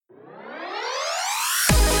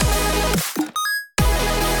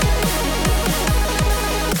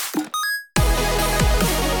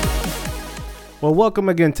Well, welcome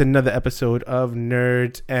again to another episode of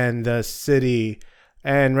Nerds and the City.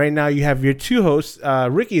 And right now you have your two hosts.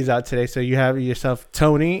 Ricky's out today, so you have yourself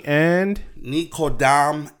Tony and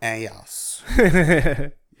Nicodam Ayas.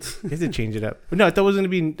 You have to change it up. No, I thought it was going to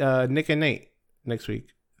be Nick and Nate this week,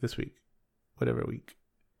 whatever week.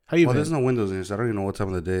 How you been? There's no windows in here, so I don't even know what time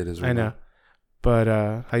of the day it is. I know. Now.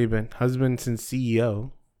 But how you been? Husband since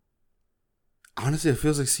CEO. Honestly, it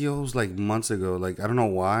feels like CEO was like months ago. Like, I don't know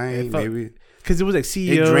why. Maybe because it was like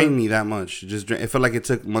CEO. It drained me that much. It felt like it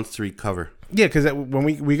took months to recover. Yeah, because when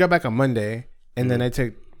we got back on Monday, and then I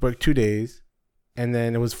took work 2 days, and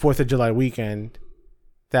then it was 4th of July weekend.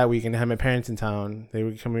 That weekend, I had my parents in town. They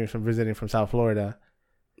were coming from visiting from South Florida.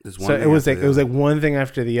 So it was like one thing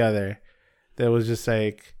after the other. That was just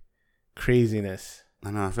like craziness.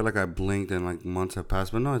 I know. I feel like I blinked and like months have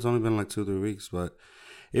passed, but no, it's only been like 2-3 weeks. But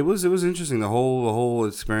it was interesting. The whole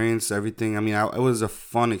experience, everything. I mean, it was a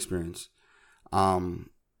fun experience. Kind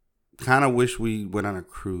of wish we went on a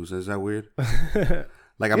cruise. Is that weird?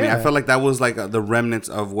 Like, I mean, I felt like that was like the remnants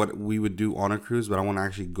of what we would do on a cruise, but I want to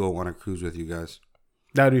actually go on a cruise with you guys.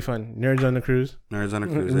 That would be fun. Nerds on the cruise. Nerds on a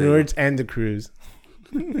cruise. Nerds and the cruise.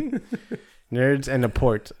 Nerds and the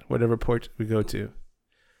port, whatever port we go to.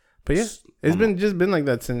 But yeah, it's been like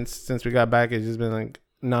that since we got back. It's just been like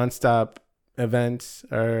nonstop events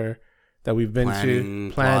that we've been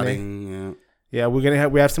to planning. Yeah, we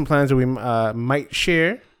have some plans that we might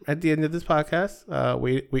share at the end of this podcast.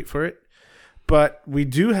 Wait for it. But we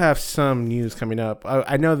do have some news coming up.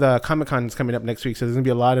 I know the Comic-Con is coming up next week, so there's gonna be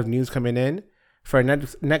a lot of news coming in for our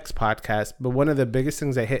next podcast. But one of the biggest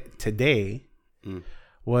things that hit today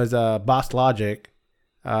was Boss Logic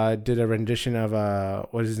did a rendition of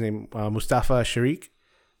what is his name, Mustafa Sharik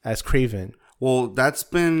as Kraven. Well, that's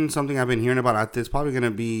been something I've been hearing about. It's probably going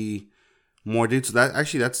to be more details.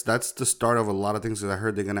 That's the start of a lot of things that I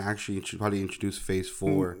heard they're going to actually probably introduce Phase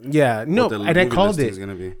 4. Yeah, no, and I called it.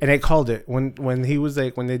 And I called it when he was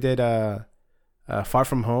like when they did Far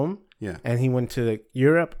From Home. Yeah, and he went to like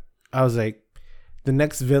Europe. I was like, the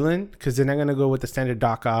next villain, because they're not gonna go with the standard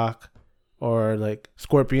Doc Ock or like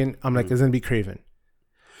Scorpion. I'm like, it's gonna be Kraven.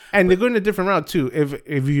 And they're going a different route too.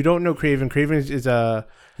 If you don't know Kraven is a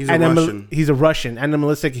Russian. He's a Russian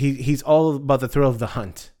animalistic. He's all about the thrill of the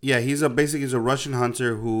hunt. Yeah, he's a Russian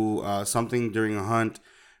hunter who something during a hunt,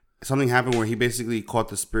 something happened where he basically caught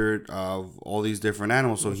the spirit of all these different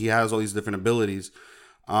animals. So he has all these different abilities.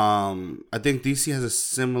 I think DC has a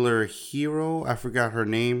similar hero. I forgot her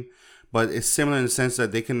name, but it's similar in the sense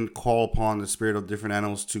that they can call upon the spirit of different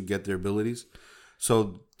animals to get their abilities.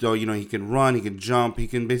 So, you know, he can run, he can jump, he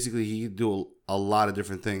can do a lot of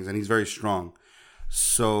different things, and he's very strong.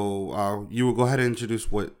 So, you will go ahead and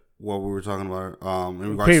introduce what we were talking about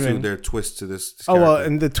in regards to their twist to this character. Well,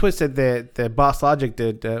 and the twist that the Boss Logic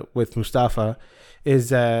did with Mustafa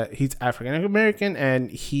is he's African American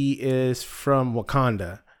and he is from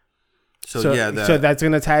Wakanda. So that's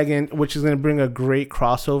going to tag in, which is going to bring a great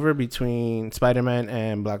crossover between Spider-Man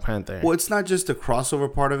and Black Panther. Well, it's not just the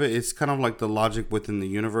crossover part of it. It's kind of like the logic within the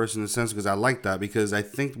universe in a sense, because I like that, because I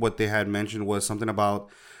think what they had mentioned was something about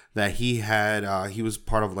that he was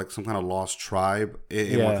part of like some kind of lost tribe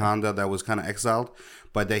in Wakanda that was kind of exiled,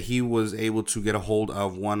 but that he was able to get a hold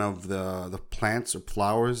of one of the plants or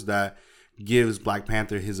flowers that gives Black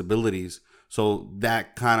Panther his abilities. So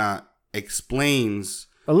that kind of explains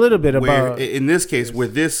a little bit about, in this case,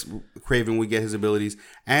 with this Kraven, we get his abilities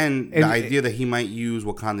and the idea that he might use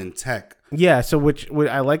Wakandan tech. Yeah, so what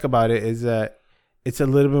I like about it is that it's a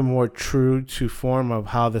little bit more true to form of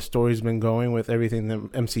how the story's been going with everything in the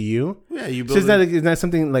MCU. Yeah, you build so it's not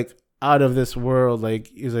something like out of this world. Like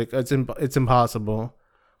he's like it's impossible.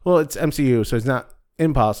 Well, it's MCU, so it's not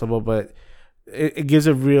impossible, but it gives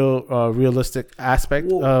a realistic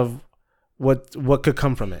aspect of what could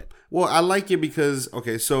come from it. Well, I like it because,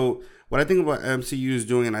 okay, so what I think about MCU is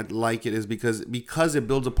doing, and I like it, is because it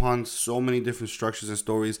builds upon so many different structures and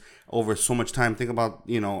stories over so much time. Think about,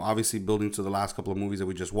 you know, obviously building to the last couple of movies that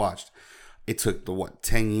we just watched. It took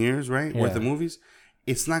 10 years, right, worth of movies?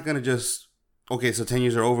 It's not going to just, okay, so 10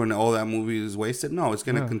 years are over and all that movie is wasted. No, it's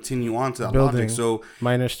going to continue on to that logic. So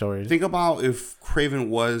minor stories. Think about if Kraven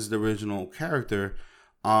was the original character,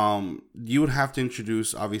 you would have to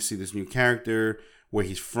introduce, obviously, this new character, where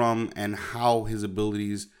he's from and how his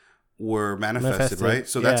abilities were manifested, right?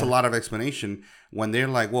 So that's a lot of explanation when they're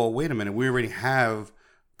like, well, wait a minute, we already have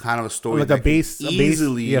kind of a story like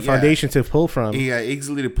a foundation to pull from. Yeah,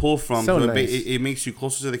 easily to pull from. So nice. it makes you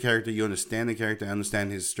closer to the character. You understand the character,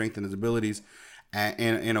 understand his strength and his abilities, and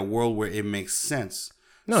in a world where it makes sense.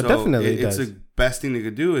 No, definitely it's the best thing they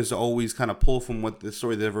could do is to always kind of pull from what the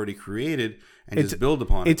story they've already created and just build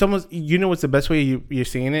upon it. It's almost, what's the best way you're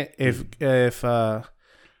seeing it? If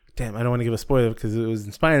damn, I don't want to give a spoiler because it was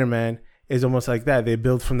in Spider-Man. It's almost like that. They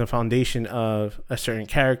build from the foundation of a certain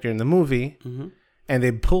character in the movie, and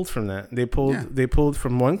they pulled from that. They pulled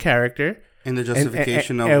from one character and the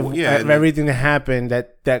justification of everything that happened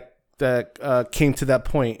that came to that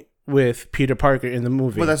point with Peter Parker in the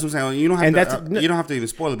movie. Well, that's what I'm saying. You don't have to even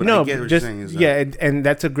spoil it, but I get what you're saying. And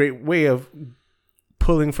that's a great way of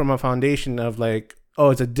pulling from a foundation of like,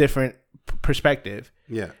 oh, it's a different perspective.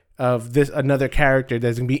 Yeah. Of this another character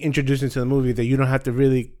that's gonna be introduced into the movie that you don't have to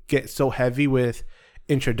really get so heavy with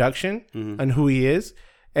introduction on who he is.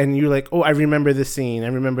 And you're like, oh, I remember this scene. I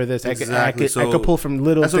remember this. Exactly. I could pull from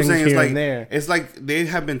little things here and there. It's like they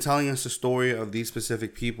have been telling us the story of these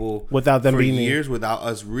specific people without them being years, without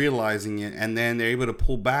us realizing it, and then they're able to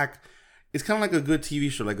pull back. It's kind of like a good TV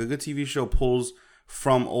show. Like a good TV show pulls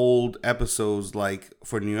from old episodes, like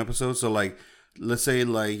for new episodes. So like, let's say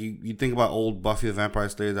like you think about old Buffy the Vampire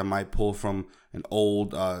Slayer that might pull from an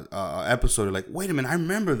old episode. You're like, wait a minute, I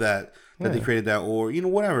remember that they created that, or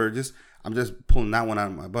whatever. I'm just pulling that one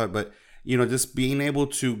out of my butt. But, just being able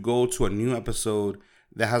to go to a new episode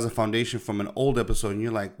that has a foundation from an old episode, and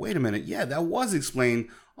you're like, wait a minute, yeah, that was explained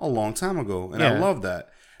a long time ago. And I love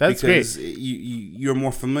that. That's because great. You're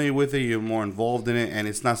more familiar with it, you're more involved in it, and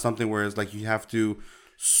it's not something where it's like you have to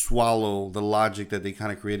swallow the logic that they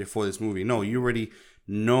kind of created for this movie. No, you already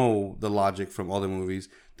know the logic from other movies.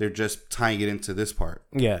 They're just tying it into this part.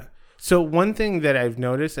 Yeah. So one thing that I've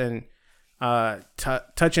noticed, and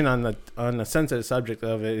touching on the sensitive subject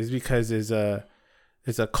of it, is because it's a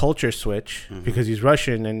culture switch because he's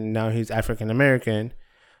Russian and now he's African American.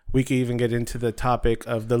 We could even get into the topic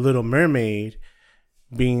of the Little Mermaid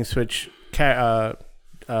being switched, not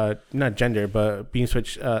gender, but being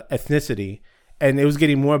switched ethnicity, and it was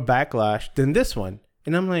getting more backlash than this one.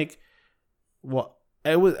 And I'm like, well,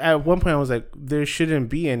 it was at one point I was like, there shouldn't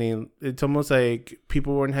be any. It's almost like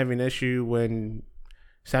people weren't having an issue when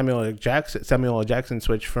Samuel L. Jackson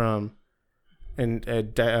switched from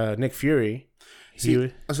Nick Fury.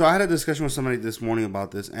 So I had a discussion with somebody this morning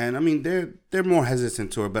about this, and I mean they're more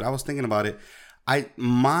hesitant to it, but I was thinking about it.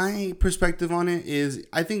 My perspective on it is,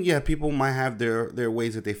 I think people might have their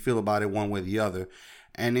ways that they feel about it one way or the other,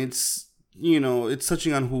 and it's it's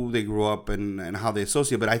touching on who they grew up and how they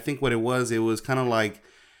associate. But I think what it was kind of like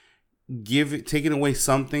taking away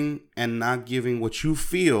something and not giving what you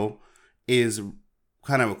feel is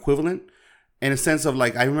kind of equivalent, in a sense of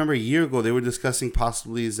like, I remember a year ago they were discussing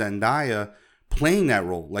possibly Zendaya playing that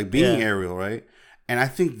role, like being Ariel, right? And I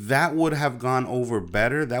think that would have gone over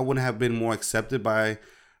better. That would have been more accepted by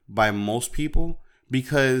most people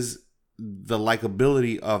because the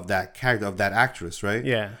likability of that character, of that actress, right?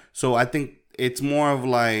 Yeah. So I think it's more of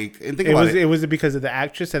like, and think about it. It was because of the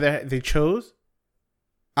actress that they chose?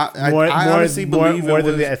 I honestly believe more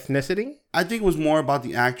than the ethnicity. I think it was more about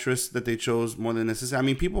the actress that they chose more than necessary. I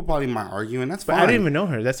mean, people probably might argue, and that's fine. But I didn't even know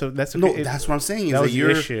her. That's okay. No, that's what I'm saying. Is that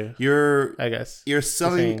you're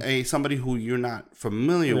selling somebody who you're not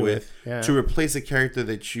familiar with to replace a character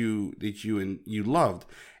that you loved,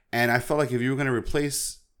 and I felt like if you were going to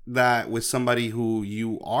replace that with somebody who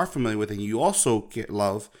you are familiar with and you also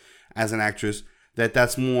love as an actress,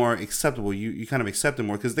 that's more acceptable. You kind of accept it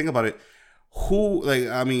more, because think about it.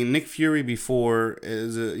 Nick Fury before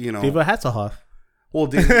is David Hasselhoff. Well,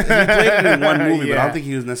 he played it in one movie, but I don't think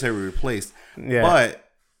he was necessarily replaced. Yeah. But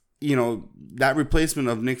that replacement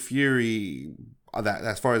of Nick Fury, that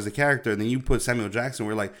as far as the character, and then you put Samuel Jackson,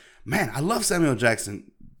 we're like, man, I love Samuel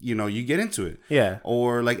Jackson. You get into it. Yeah.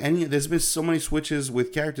 Or like there's been so many switches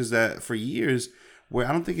with characters that for years where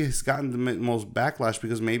I don't think it's gotten the most backlash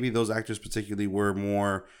because maybe those actors particularly were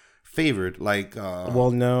more favored, like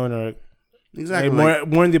well known, or exactly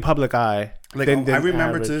more in the public eye. Like I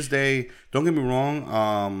remember to this day. Don't get me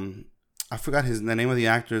wrong. I forgot the name of the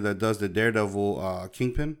actor that does the Daredevil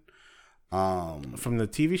Kingpin. From the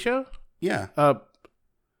TV show. Yeah. From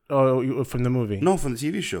the movie. No, from the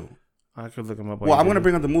TV show. I could look him up. Well, I'm going to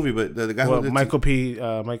bring up the movie, but the guy who did Michael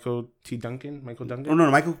Duncan.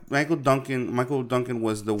 No, Michael Duncan. Michael Duncan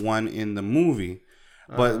was the one in the movie.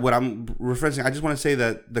 But what I'm referencing, I just want to say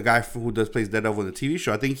that the guy who plays Daredevil in the TV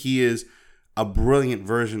show, I think he is a brilliant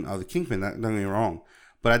version of the Kingpin. Don't get me wrong,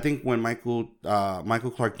 but I think when Michael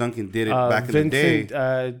Clark Duncan did it back in the day,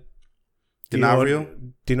 D'Onofrio.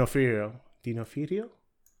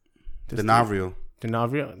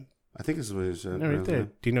 I think it's what it said. Right there,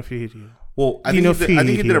 D'Onofrio. Well, I think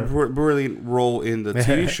he did a brilliant role in the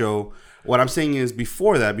TV show. What I'm saying is,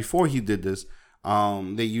 before he did this,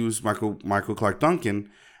 they used Michael Clark Duncan,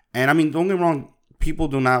 and I mean, don't get me wrong, people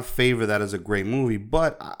do not favor that as a great movie,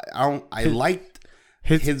 but I liked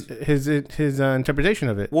his interpretation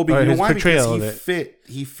of it. Well, because his why? Portrayal Because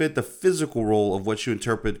he fit the physical role of what you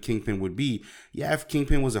interpret Kingpin would be. Yeah, if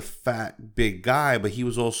Kingpin was a fat, big guy, but he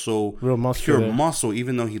was also real muscular. Pure muscle,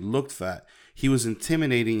 even though he looked fat. He was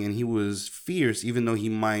intimidating and he was fierce, even though he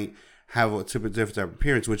might have a different type of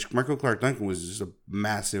appearance, which Michael Clark Duncan was just a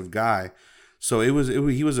massive guy. So he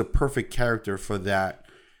was a perfect character for that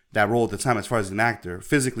role at the time, as far as an actor,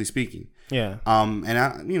 physically speaking. Yeah. And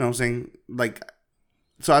I'm saying, like,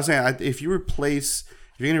 so I was saying, if you're going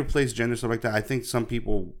to replace gender, stuff like that, I think some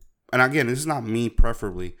people, and again, this is not me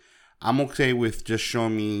preferably, I'm okay with just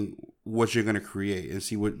showing me what you're going to create and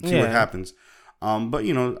see what happens. But,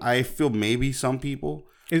 I feel maybe some people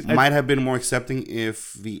might have been more accepting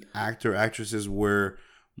if the actresses were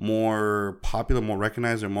more popular, more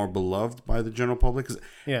recognized, or more beloved by the general public.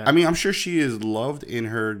 Yeah. I mean, I'm sure she is loved in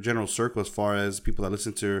her general circle as far as people that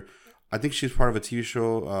listen to her. I think she's part of a TV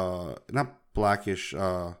show, not Blackish,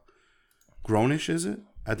 Grownish, is it?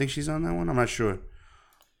 I think she's on that one. I'm not sure.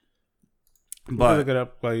 But look it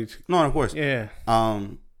up while you no, of course. Yeah.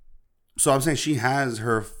 So I'm saying she has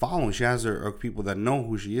her following. She has her people that know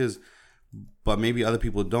who she is, but maybe other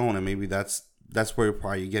people don't, and maybe that's where you're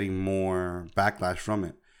probably getting more backlash from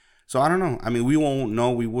it. So I don't know. I mean, we won't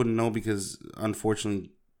know. We wouldn't know because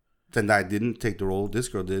unfortunately, Zendaya didn't take the role. This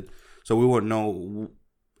girl did. So we wouldn't know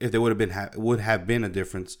if there would have been a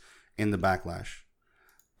difference in the backlash.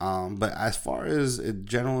 But as far as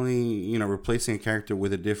generally, replacing a character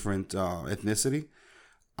with a different ethnicity,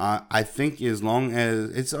 I think as long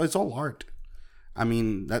as it's all art. I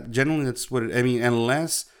mean, that's what I mean,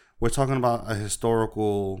 unless we're talking about a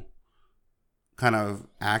historical kind of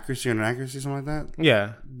accuracy or inaccuracy, something like that.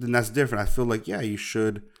 Yeah. Then that's different. I feel like, yeah, you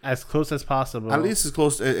should as close as possible. At least as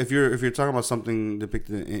close. If you're talking about something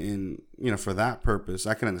depicted in for that purpose,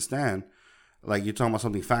 I can understand. Like you're talking about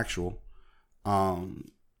something factual.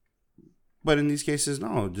 But in these cases,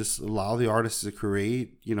 no. Just allow the artists to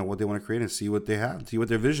create, what they want to create and see what they have, see what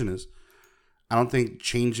their vision is. I don't think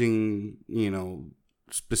changing,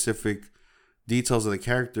 specific details of the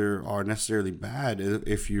character are necessarily bad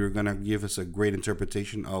if you're gonna give us a great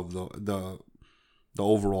interpretation of the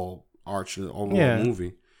overall arch, the overall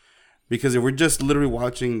movie. Because if we're just literally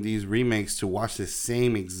watching these remakes to watch the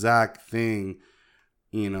same exact thing,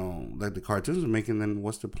 like the cartoons are making, then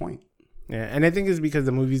what's the point? Yeah, and I think it's because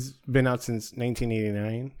the movie's been out since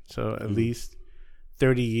 1989, so at least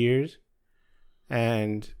 30 years.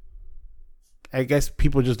 And I guess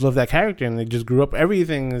people just love that character and they just grew up.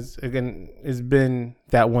 Everything has been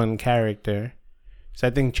that one character. So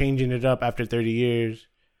I think changing it up after 30 years,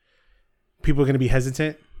 people are going to be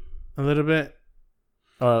hesitant a little bit.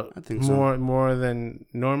 I think more than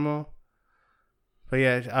normal. But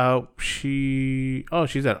yeah, she's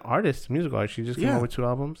an artist, musical artist. She just came out with 2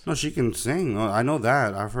 albums. No, she can sing. I know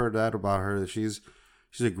that. I've heard that about her. She's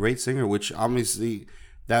a great singer, which obviously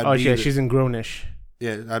she's in Grownish.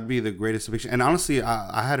 Yeah, that'd be the greatest depiction. And honestly,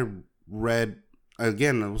 I had read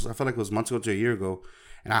again. I felt like it was months ago to a year ago,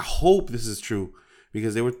 and I hope this is true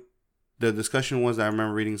because the discussion was that I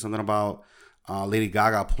remember reading something about Lady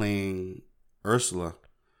Gaga playing Ursula,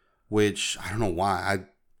 which I don't know why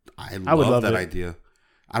I love that idea.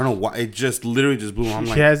 I don't know why. It just literally just blew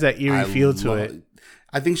me. She has that eerie feel to it.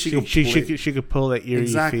 I think she could pull that eerie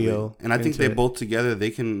feel. And I think they both together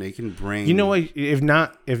they can bring. You know what? If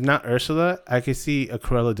not Ursula, I could see a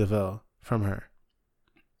Cruella de Vil from her.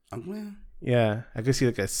 Oh, yeah. Yeah, I could see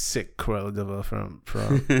like a sick Cruella de Vil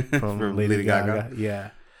from Lady Gaga.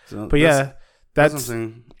 Yeah. So but that's what I'm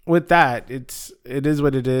saying. With that, it is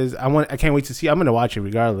what it is. I can't wait to see. I'm gonna watch it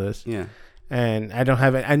regardless. Yeah. And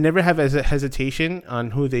I never have a hesitation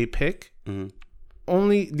on who they pick. Mm-hmm.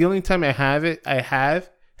 The only time I have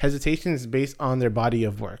hesitation is based on their body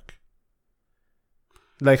of work.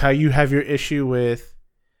 Like how you have your issue with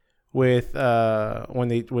when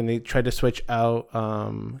they try to switch out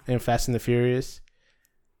in Fast and the Furious,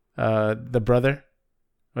 the brother.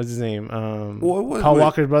 What's his name? Paul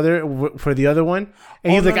Walker's brother for the other one,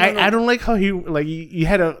 and he's like, I don't like how you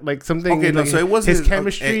had something. Okay, no, so it wasn't his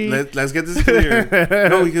chemistry. Let's get this clear.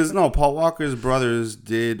 because Paul Walker's brothers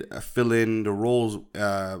did fill in the roles,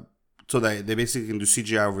 so that they basically can do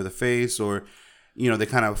CGI over the face, or they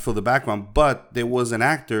kind of fill the background. But there was an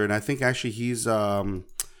actor, and I think actually he's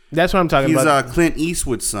that's what I'm talking about. He's Clint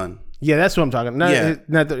Eastwood's son. Yeah, that's what I'm talking.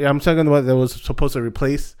 I'm talking about that was supposed to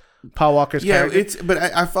replace Paul Walker's character. But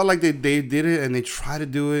I felt like they did it and they tried to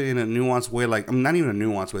do it in a nuanced way. Like, not even a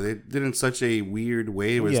nuanced way. They did it in such a weird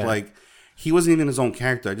way. Where it's like he wasn't even his own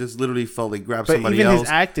character. I just literally felt like grabbed but somebody even else. His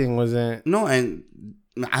acting wasn't. No, and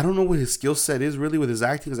I don't know what his skill set is really with his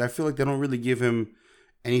acting, because I feel like they don't really give him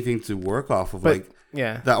anything to work off of. But,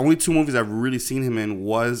 yeah. The only 2 movies I've really seen him in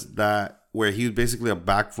was that where he was basically a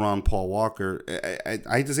background Paul Walker. I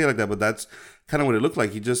hate to say it like that, but that's kind of what it looked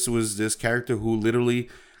like. He just was this character who literally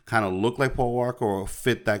kind of looked like Paul Walker or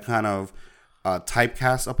fit that kind of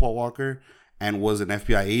typecast of Paul Walker, and was an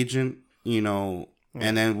FBI agent,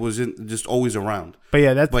 and then was just always around. But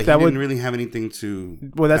yeah, that didn't really have anything to.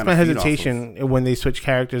 Well, that's my hesitation when they switch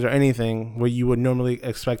characters or anything where you would normally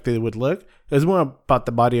expect it would look. It was more about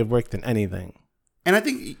the body of work than anything. And I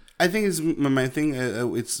think it's my thing.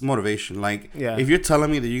 It's motivation. Like, if you're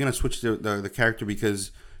telling me that you're gonna switch the character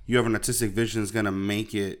because you have an artistic vision that's gonna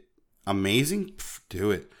make it amazing,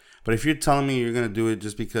 do it. But if you're telling me you're gonna do it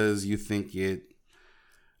just because you think it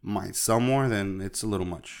might sell more, then it's a little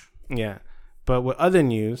much. Yeah. But with other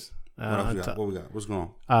news, what we got? What's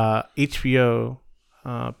going on? HBO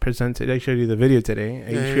presented. I showed you the video today.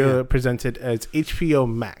 HBO presented as HBO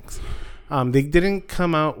Max. They didn't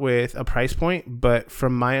come out with a price point, but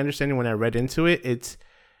from my understanding, when I read into it, it's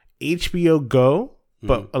HBO Go,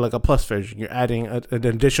 but like a plus version. You're adding an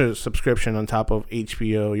additional subscription on top of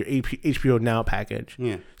HBO, your HBO Now package.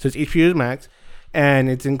 Yeah. So it's HBO Max, and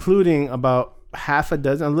it's including about half a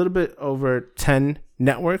dozen, a little bit over 10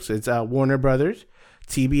 networks. It's Warner Brothers,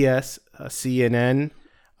 TBS, CNN,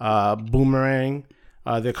 Boomerang,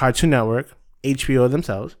 the Cartoon Network, HBO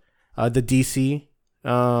themselves, the DC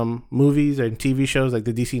movies and TV shows like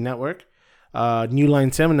the DC Network, New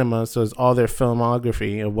Line Cinema, so it's all their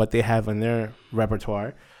filmography of what they have in their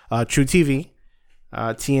repertoire, True TV,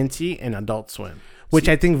 TNT, and Adult Swim. Which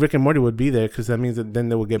I think Rick and Morty would be there because that means that then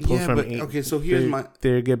they would get pulled from. Okay, so here's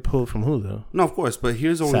they get pulled from Hulu. No, of course, but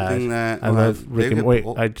here's the only thing that I love Rick and Morty.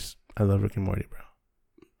 I love Rick and Morty, bro.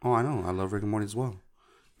 Oh, I know. I love Rick and Morty as well.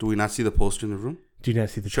 Do we not see the poster in the room? Do you not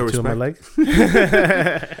see the tattoo on my leg?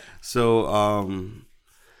 So,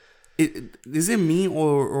 is it me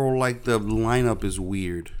or like the lineup is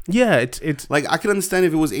weird? Yeah, it's like I could understand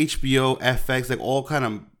if it was HBO, FX, like all kind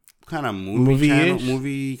of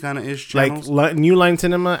movie kind of ish channels. Like New Line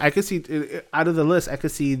Cinema, I could see out of the list. I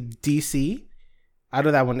could see DC. Out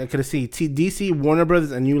of that one, I could see DC, Warner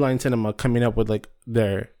Brothers, and New Line Cinema coming up with like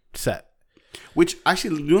their set. Which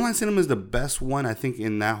actually, New Line Cinema is the best one I think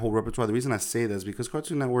in that whole repertoire. The reason I say that is because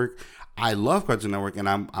Cartoon Network, I love Cartoon Network, and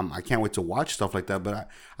I can't wait to watch stuff like that. But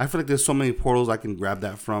I feel like there's so many portals I can grab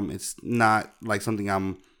that from. It's not like something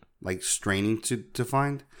I'm like straining to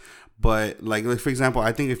find. But like for example,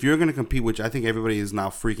 I think if you're gonna compete, which I think everybody is now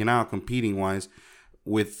freaking out competing wise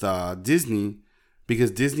with Disney, because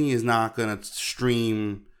Disney is not gonna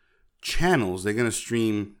stream channels; they're gonna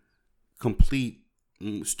stream complete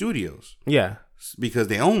studios. Yeah, because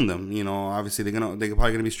they own them. Obviously they're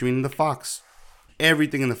probably gonna be streaming the Fox,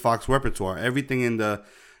 everything in the Fox repertoire, everything in the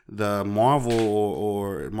Marvel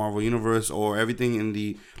or Marvel universe, or everything in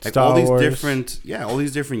the like Star all these Wars. all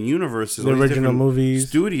these different universes, the original movies,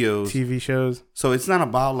 studios, TV shows. So it's not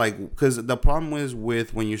about like, because the problem is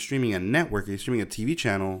with when you're streaming a network, you're streaming a TV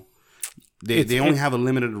channel. They only have a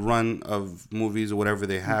limited run of movies or whatever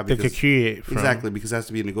they have. They could create from. Exactly, because it has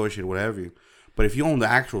to be negotiated, whatever. But if you own the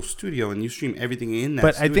actual studio and you stream everything in that,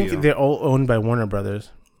 but studio, I think they're all owned by Warner Brothers.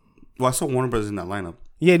 Well, I saw Warner Brothers in that lineup.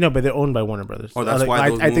 Yeah, no, but they're owned by Warner Brothers. Oh, that's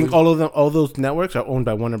why I think all those networks are owned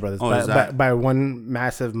by Warner Brothers. Oh, by one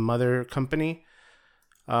massive mother company.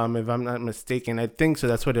 If I'm not mistaken, I think so.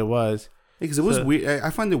 That's what it was. Because it was weird.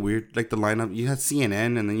 I find it weird, like the lineup. You had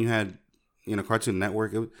CNN, and then you had Cartoon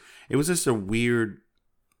Network. It was just a weird,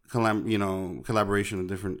 collaboration of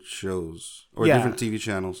different shows or different TV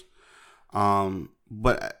channels.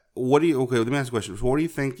 But let me ask a question. So what do you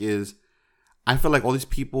think is? I feel like all these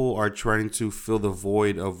people are trying to fill the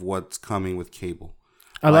void of what's coming with cable.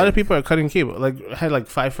 A lot of people are cutting cable. Like, I had like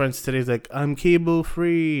 5 friends today. It's like, I'm cable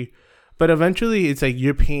free. But eventually, it's like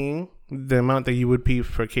you're paying the amount that you would pay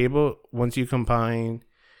for cable once you combine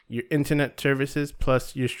your internet services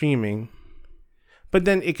plus your streaming. But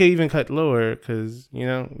then it could even cut lower because, you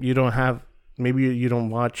don't have, maybe you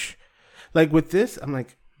don't watch. Like with this, I'm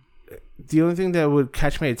like, the only thing that would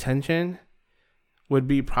catch my attention would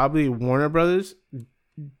be probably Warner Brothers,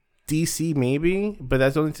 DC maybe, but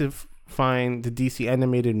that's only to find the DC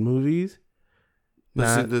animated movies.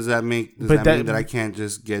 But does that mean that I can't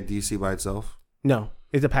just get DC by itself? No,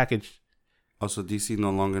 it's a package. Oh, so DC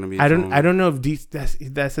no longer gonna be. I don't know if DC.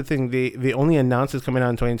 That's the thing. They only announced it's coming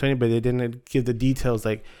out in 2020, but they didn't give the details.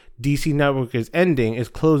 Like DC Network is ending, is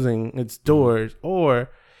closing its doors, or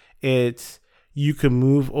it's. You can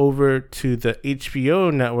move over to the HBO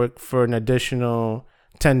network for an additional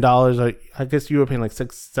 $10, or I guess you were paying like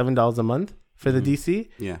 $7 a month for the DC.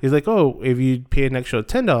 Yeah. He's like, oh, if you pay an extra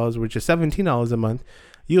 $10, which is $17 a month,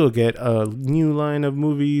 you'll get a new line of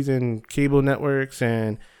movies and cable networks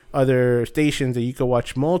and other stations that you can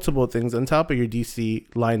watch multiple things on top of your DC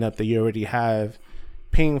lineup that you already have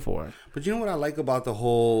paying for. But you know what I like about the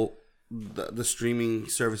whole the streaming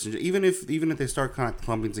service, even if they start kind of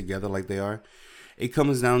clumping together like they are, it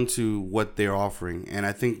comes down to what they're offering. And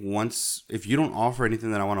I think if you don't offer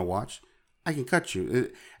anything that I want to watch, I can cut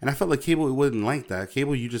you. And I felt like cable, it wasn't like that.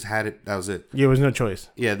 Cable, you just had it. That was it. Yeah, there was no choice.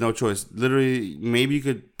 Yeah, no choice. Literally, maybe you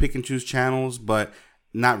could pick and choose channels, but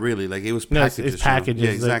not really. Like, it was packages. No, it's packages. Yeah,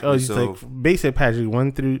 exactly. Like, it's like basic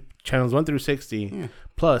package, channels 1 through 60. Yeah.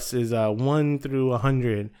 Plus is 1 through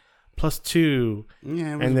 100. Plus 2.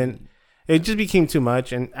 Yeah. And then it just became too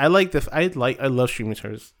much. And I love streaming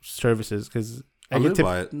services because I live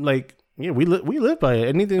by it. Like, yeah, we live by it.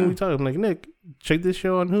 Anything we talk, I'm like, Nick, check this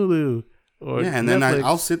show on Hulu. Or and Netflix. Then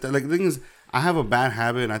I'll sit there. Like, the thing is, I have a bad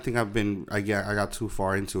habit, and I think I got too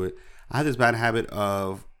far into it. I have this bad habit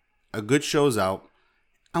of a good show's out,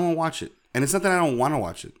 I won't watch it. And it's not that I don't want to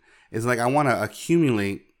watch it. It's like I want to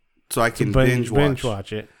accumulate so I can binge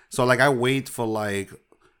watch it. So, like, I wait for, like,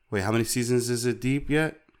 wait, how many seasons is it deep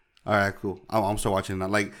yet? All right, cool. I'm still watching that.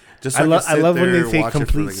 Like, just so I love when they say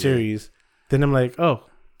complete series. Then I'm like, oh,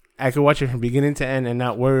 I could watch it from beginning to end and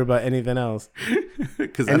not worry about anything else.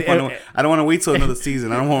 Because I don't want to wait till another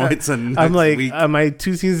season. I don't want to wait till next I'm like, week. Am I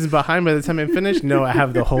 2 seasons behind by the time I finish? No, I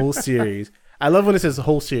have the whole series. I love when it says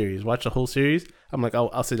whole series. Watch the whole series. I'm like,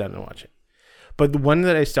 I'll sit down and watch it. But the one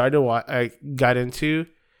that I got into,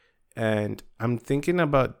 and I'm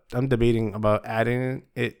debating about adding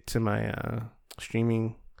it to my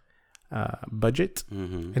streaming budget.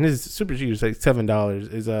 Mm-hmm. And it's super cheap. It's like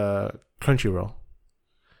 $7. Is Crunchyroll.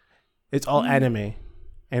 It's all anime.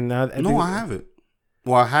 And now I have it.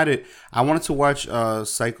 Well, I had it. I wanted to watch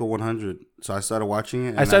Psycho 100, so I started watching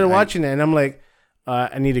it. I started watching it, and I'm like,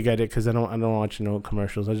 I need to get it because I don't watch no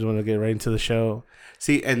commercials. I just want to get right into the show.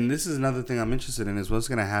 See, and this is another thing I'm interested in is what's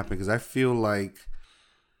going to happen because I feel like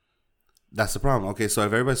that's the problem. Okay, so if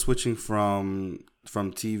everybody's switching from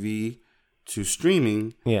TV to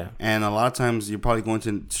streaming, yeah, and a lot of times you're probably going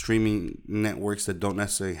to streaming networks that don't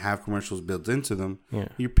necessarily have commercials built into them. Yeah,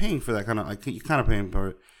 you're paying for that you're kind of paying for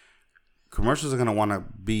it. Commercials are going to want to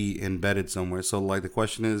be embedded somewhere. So, like, the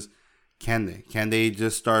question is, can they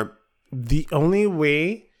just start? The only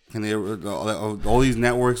way. Can they, all these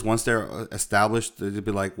networks, once they're established, they'd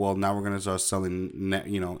be like, well, now we're going to start selling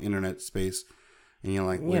internet space. And you're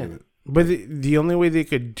like, wait a minute. But the only way they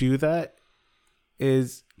could do that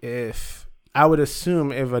is if, I would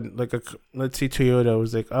assume if let's say Toyota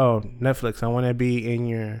was like, oh, Netflix, I want to be in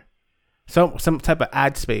your, some type of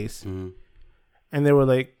ad space. Mm-hmm. And they were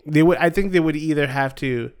like, I think they would either have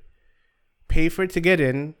to pay for it to get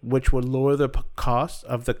in, which would lower the cost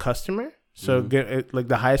of the customer. So get like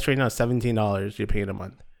the highest right now is $17 you're paying a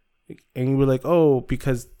month. And you were like, oh,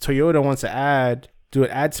 because Toyota wants to do an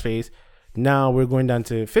ad space, now we're going down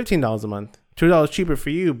to $15 a month. $2 cheaper for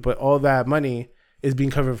you, but all that money is being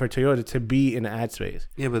covered for Toyota to be in the ad space.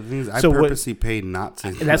 Yeah, but the thing is, I purposely paid not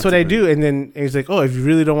to. That's what I do. And then it's like, oh, if you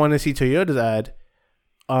really don't want to see Toyota's ad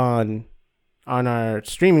on our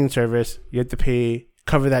streaming service, you have to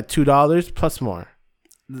cover that $2 plus more.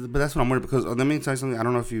 But that's what I'm worried because let me tell you something. I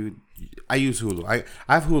don't know if I use Hulu.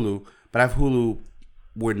 I have Hulu, but I have Hulu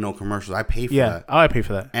with no commercials. I pay for that. I pay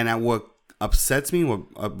for that. And what upsets me,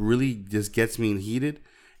 what really just gets me heated,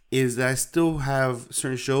 is that I still have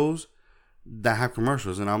certain shows that have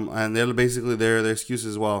commercials, and they're basically their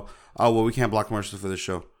excuses. Well, we can't block commercials for this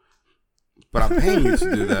show, but I'm paying you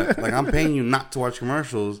to do that. Like, I'm paying you not to watch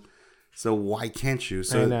commercials, so why can't you?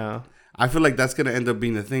 So I know. I feel like that's gonna end up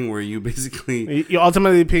being the thing where you basically you're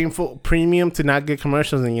ultimately paying full premium to not get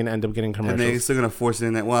commercials, and you're gonna end up getting commercials. And they're still gonna force it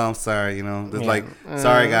in that. Well, I'm sorry, There's like,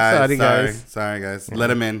 sorry guys,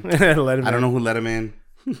 let him in. I don't know who let him in.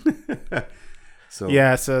 So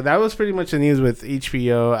that was pretty much the news with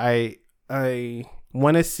HBO. I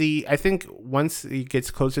want to see. I think once it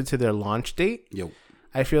gets closer to their launch date,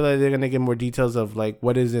 I feel like they're gonna get more details of like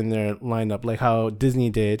what is in their lineup, like how Disney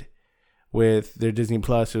did with their Disney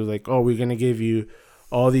Plus. It was like, oh, we're gonna give you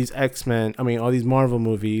all these all these Marvel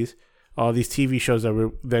movies, all these TV shows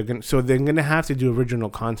that they're gonna have to do original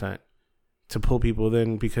content to pull people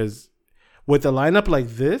in, because with a lineup like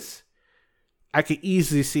this, I could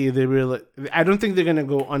easily see I don't think they're gonna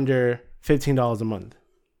go under $15 a month.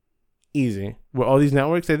 Easy. With all these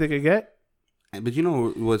networks that they could get. But you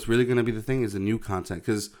know what's really gonna be the thing is the new content,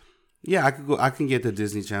 because I can get the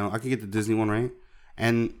Disney Channel, I can get the Disney one, right?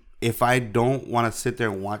 And if I don't want to sit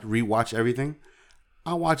there and rewatch everything,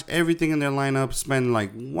 I'll watch everything in their lineup, spend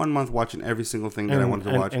like 1 month watching every single thing that I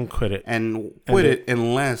wanted to watch. And quit it. And quit it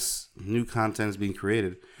unless new content is being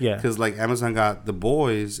created. Yeah. Because like Amazon got The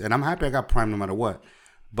Boys, and I'm happy I got Prime no matter what.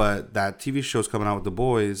 But that TV show's coming out with The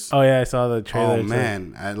Boys. Oh, yeah, I saw the trailer. Oh,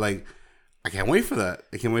 man. I can't wait for that.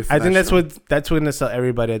 I can't wait for I that think show. that's going to sell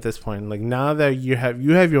everybody at this point. Like, now that you have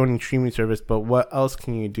your own streaming service, but what else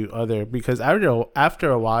can you do other? Because after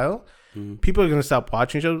a while, people are going to stop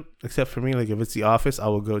watching shows, except for me. Like, if it's The Office, I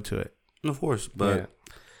will go to it. Of course, but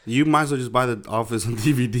you might as well just buy The Office on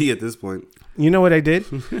DVD at this point. You know what I did?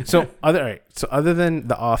 So other than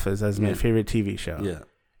The Office as my favorite TV show,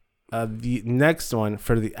 the next one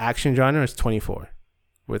for the action genre is 24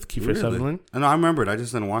 with Kiefer Sutherland. I know, I remember it. I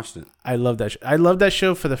just didn't watch it. I love that. I love that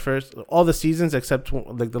show for all the seasons except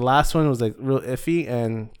like the last one was like real iffy,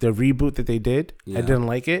 and the reboot that they did, I didn't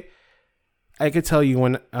like it. I could tell you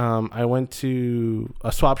when I went to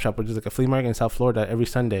a swap shop, which is like a flea market in South Florida every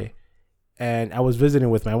Sunday, and I was visiting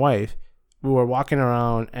with my wife. We were walking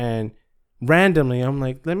around, and randomly I'm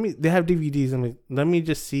like, they have DVDs. I'm like, let me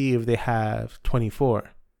just see if they have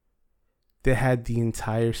 24. They had the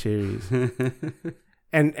entire series.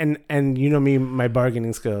 And you know me, my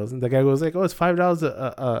bargaining skills. The guy goes like, "Oh, it's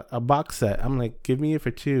 $5 a box set." I'm like, "Give me it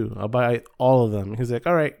for $2. I'll buy all of them." He's like,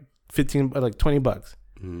 "All right, $20."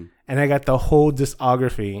 And I got the whole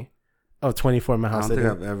discography of 24 in my house. I don't think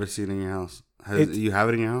I've ever seen it in your house. You have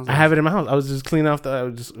it in your house? I have it in my house. I was just cleaning off I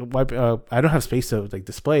was just wiping. I don't have space to like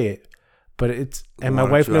display it, but it's and my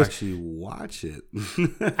wife knows. Actually watch it.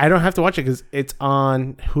 I don't have to watch it because it's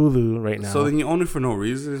on Hulu right now. So then you own it for no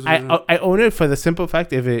reason? I own it for the simple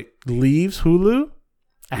fact if it leaves Hulu,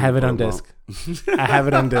 I have it on disc. I have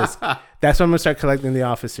it on disc. That's why I'm gonna start collecting the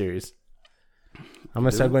Office series. I'm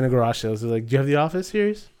gonna start going to garage sales. They're like, "Do you have the Office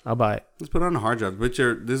series? I'll buy it." Let's put it on a hard drive. But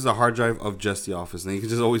this is a hard drive of just the Office, and you can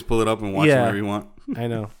just always pull it up and watch it whenever you want. I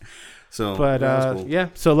know. So, but cool.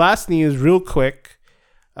 So last news, real quick,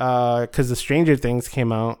 because the Stranger Things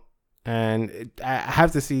came out, and I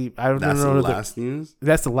have to see. I don't know. That's the last news.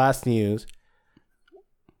 That's the last news.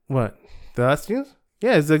 What? The last news?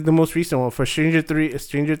 Yeah, it's like the most recent one for Stranger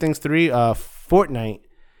Things 3. Fortnite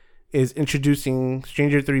is introducing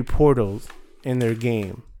Stranger 3 portals in their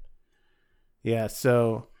game. Yeah,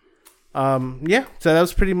 so so that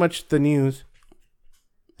was pretty much the news.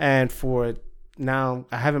 And for now,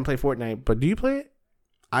 I haven't played Fortnite, but do you play it?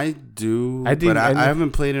 I do, but I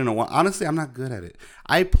haven't played it in a while. Honestly, I'm not good at it.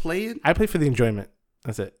 I play it. I play for the enjoyment.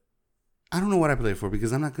 That's it. I don't know what I play for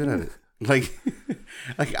because I'm not good at it.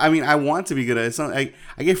 Like I mean, I want to be good at it. So I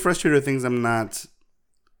get frustrated with things I'm not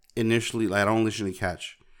initially, like I don't initially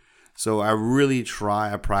catch. So I really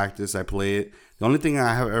try, I practice, I play it. The only thing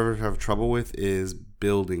I ever have trouble with is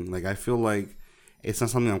building. Like I feel like it's not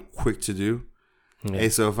something I'm quick to do. Yeah. Hey,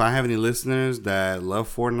 so if I have any listeners that love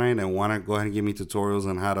Fortnite and want to go ahead and give me tutorials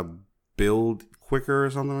on how to build quicker or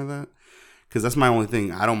something like that, because that's my only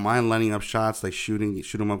thing. I don't mind lining up shots, like shoot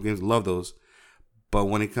 'em up games. Love those. But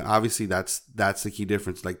when it obviously that's the key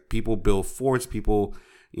difference. Like people build forts, people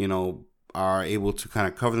are able to kind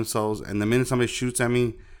of cover themselves, and the minute somebody shoots at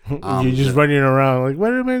me. You're just running around like,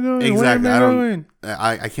 where am I going? Exactly. Where am I going?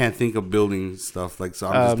 I can't think of building stuff like so.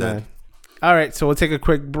 I'm just dead. All right, so we'll take a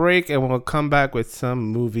quick break and we'll come back with some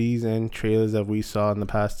movies and trailers that we saw in the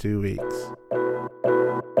past 2 weeks.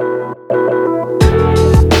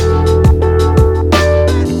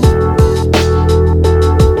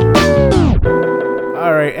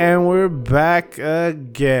 All right, and we're back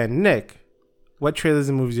again. Nick, what trailers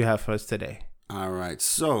and movies do you have for us today? All right,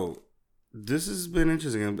 so. This has been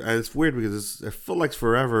interesting. It's weird because it felt like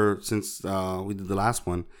forever since we did the last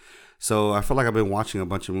one. So I feel like I've been watching a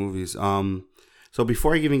bunch of movies. So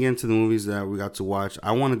before I even get into the movies that we got to watch,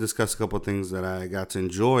 I want to discuss a couple of things that I got to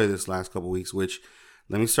enjoy this last couple of weeks, which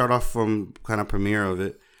let me start off from kind of premiere of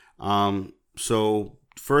it. So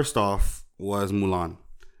first off was Mulan.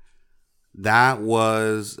 That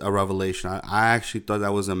was a revelation. I actually thought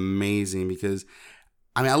that was amazing because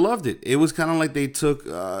I mean, I loved it. It was kind of like they took,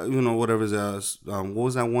 what was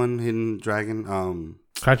that one Hidden Dragon?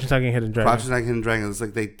 Crouching Tiger, Hidden Dragon. Crouching Tiger, Hidden Dragon. It's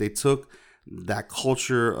like they took that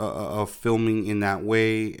culture of filming in that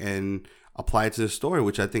way and applied it to the story,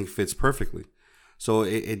 which I think fits perfectly. So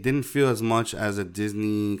it didn't feel as much as a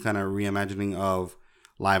Disney kind of reimagining of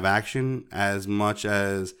live action as much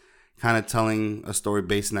as kind of telling a story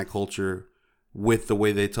based in that culture with the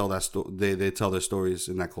way they tell that they tell their stories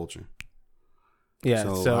in that culture. Yeah,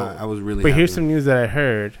 so I was really. But happy. Here's some news that I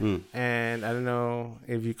heard, and I don't know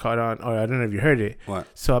if you caught on, or I don't know if you heard it. What?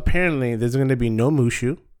 So apparently, there's going to be no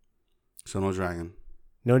Mushu. So no dragon.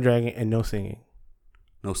 No dragon and no singing.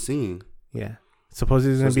 No singing. Yeah.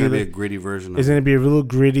 Supposedly it's going to be a gritty version. It's going to be a real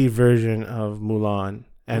gritty version of Mulan,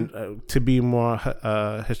 and to be more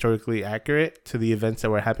historically accurate to the events that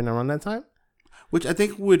were happening around that time. Which I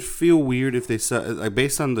think would feel weird if they said, like,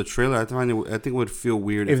 based on the trailer. I think it would feel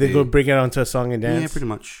weird if they go bring it onto a song and dance. Yeah, pretty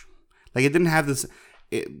much. Like, it didn't have this.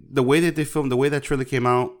 The way that they filmed, the way that trailer came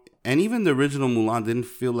out, and even the original Mulan didn't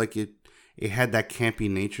feel like it had that campy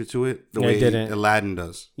nature to it. The way Aladdin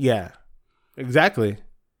does. Yeah, exactly.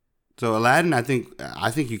 So Aladdin, I think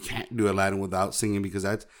you can't do Aladdin without singing, because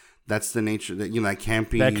that's the nature that, that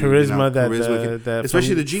campy, that charisma, that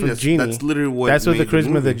especially the genie. That's literally what. That's what the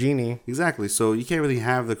charisma of the genie. Exactly. So you can't really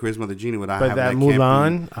have the charisma of the genie without having that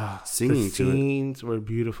Mulan singing the scenes were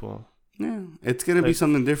beautiful. Yeah, it's gonna be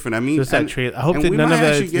something different. I mean, just that trailer. I hope that none of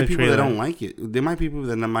that actually get people that don't like it. There might be people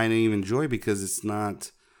that might not even enjoy because it's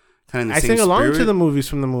not kind of the same sing along spirit. To the movies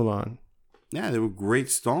from the Mulan. Yeah, they were great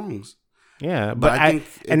songs. Yeah, but I'm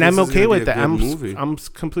okay with that. I'm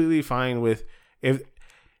completely fine with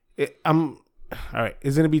all right.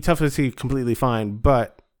 It's gonna be tough to see completely fine,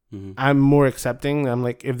 but I'm more accepting. I'm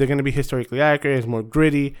like, if they're gonna be historically accurate, it's more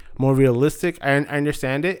gritty, more realistic. I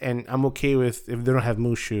understand it, and I'm okay with if they don't have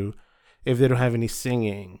Mushu, if they don't have any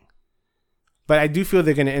singing. But I do feel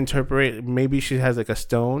they're gonna interpret. Maybe she has like a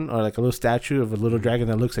stone or like a little statue of a little dragon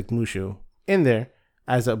that looks like Mushu in there.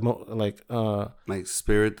 As a like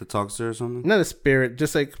spirit that talks to her or something. Not a spirit,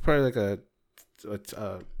 just like probably like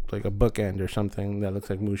a bookend or something that looks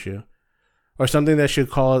like Mushu, or something that should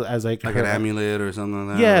call it as like an amulet or something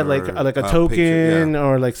like that. Yeah, like a token picture,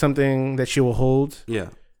 or like something that she will hold. Yeah,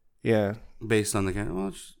 yeah. Based on the character,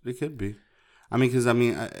 well, it could be. I mean, because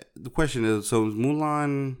the question is, so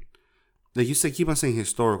Mulan, like you said, keep on saying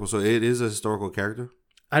historical, so it is a historical character.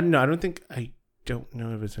 I don't know. I don't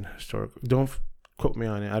know if it's an historical. Don't quote me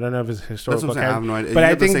on it. I don't know if it's historical. That's what I'm saying. I have no idea. But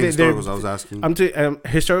I think historicals. I was asking. I'm to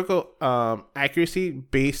historical accuracy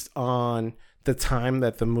based on the time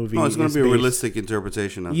that the movie. No, it's going to be a realistic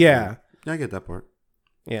interpretation of. Yeah. I get that part.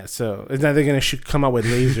 Yeah, so it's not they're gonna come out with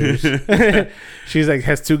lasers. She's like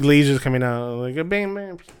has two lasers coming out like a bang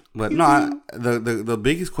bang. But no, the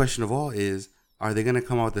biggest question of all is, are they gonna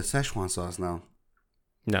come out with the Szechuan sauce now?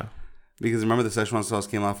 No. Because remember the Szechuan sauce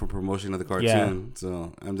came out for promotion of the cartoon. Yeah.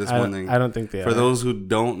 So I'm just wondering. I don't think they are. For those who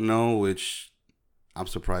don't know, which I'm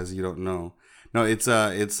surprised you don't know. No, it's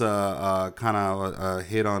a kind of a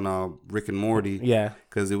hit on Rick and Morty. Yeah.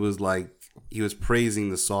 Because it was like he was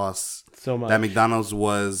praising the sauce so much that McDonald's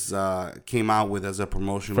came out with as a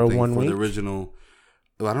promotional thing for the original.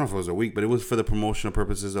 Well, I don't know if it was a week, but it was for the promotional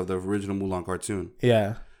purposes of the original Mulan cartoon.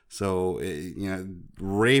 Yeah. So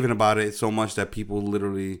raving about it so much that people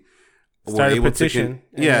literally started a petition.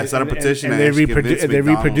 Started a petition, and they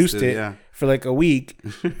reproduced it for like a week.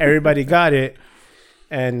 Everybody got it,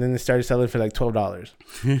 and then they started selling for like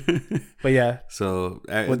 $12. But yeah, so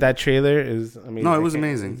with that trailer is, I mean, no, it was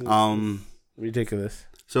amazing. Ridiculous.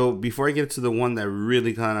 So before I get to the one that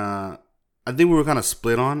really kind of, I think we were kind of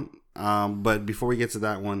split on. But before we get to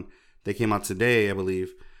that one, that came out today, I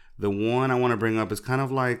believe. The one I want to bring up is kind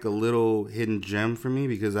of like a little hidden gem for me,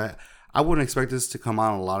 because I wouldn't expect this to come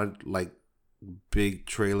out in a lot of like big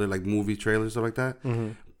trailer, like movie trailers, stuff like that.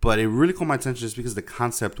 Mm-hmm. But it really caught my attention just because the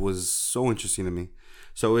concept was so interesting to me.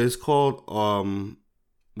 So it's called how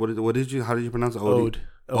did you pronounce it?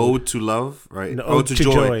 Ode to Love, right? No, Ode to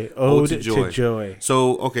Joy. Ode to Joy.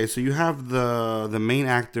 So you have the main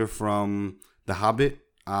actor from The Hobbit,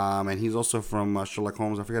 and he's also from Sherlock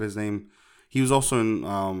Holmes. I forgot his name. He was also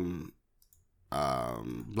in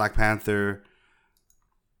Black Panther.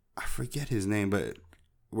 I forget his name, but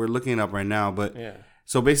we're looking it up right now. But yeah.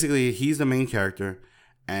 So basically, he's the main character,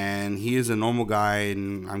 and he is a normal guy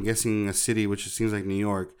in, I'm guessing, a city which seems like New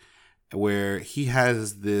York, where he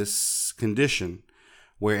has this condition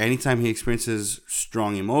where anytime he experiences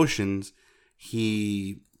strong emotions,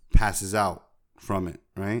 he passes out from it.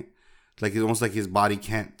 Right? Like it's almost like his body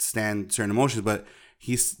can't stand certain emotions, but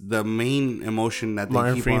he's the main emotion that they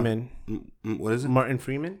Martin keep Freeman. What is it? Martin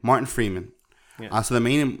Freeman. Martin Freeman. Yeah. So the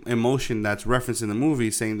main emotion that's referenced in the movie,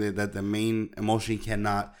 saying that the main emotion he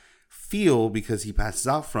cannot feel because he passes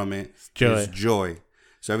out from it, is joy.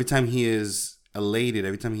 So every time he is elated,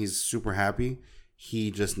 every time he's super happy, he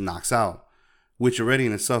just knocks out, which already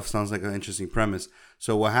in itself sounds like an interesting premise.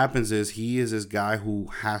 So what happens is he is this guy who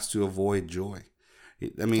has to avoid joy.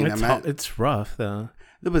 I mean, it's rough though.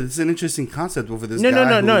 No, but it's an interesting concept for this.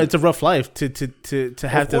 No. It's a rough life to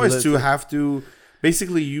have to. Of course, to have to.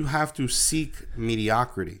 Basically, you have to seek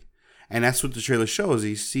mediocrity, and that's what the trailer shows.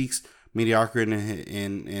 He seeks mediocrity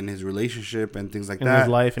in his relationship and things like that, in his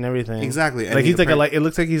life and everything. Exactly. Like he's like it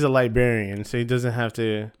looks like he's a librarian, so he doesn't have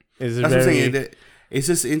to. That's what I'm saying. it's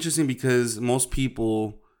just interesting because most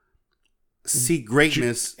people seek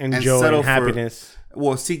greatness and settle happiness.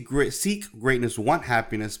 Seek greatness, want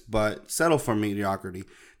happiness, but settle for mediocrity.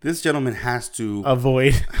 This gentleman has to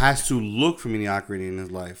look for mediocrity in his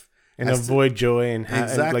life and avoid joy and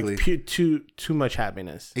exactly and like too much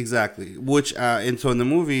happiness. Exactly. Which and so in the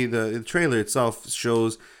movie, the trailer itself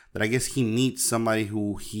shows that I guess he meets somebody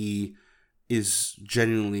who he is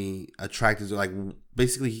genuinely attracted to. Like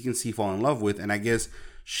basically, he can see fall in love with, and I guess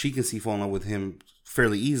she can see fall in love with him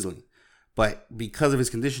fairly easily. But because of his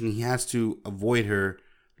condition, he has to avoid her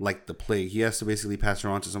like the plague. He has to basically pass her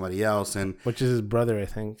on to somebody else, and which is his brother, I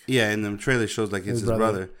think. Yeah, and the trailer shows like it's his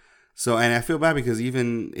brother. So, and I feel bad because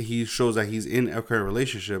even he shows that he's in a current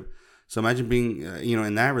relationship. So imagine being,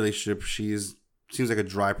 in that relationship, seems like a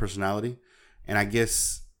dry personality, and I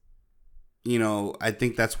guess, I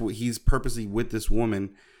think that's what he's purposely with this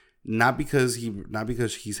woman, not because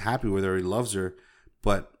he's happy with her, he loves her,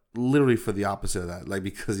 but literally for the opposite of that, like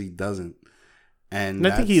because he doesn't. And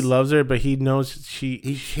I think he loves her, but he knows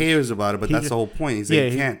he cares about it. But that's the whole point.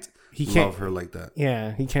 He can't love her like that.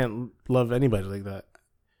 Yeah, he can't love anybody like that.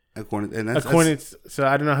 So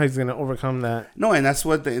I don't know how he's gonna overcome that. No, and that's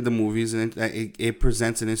what the movies, and it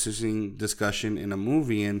presents an interesting discussion in a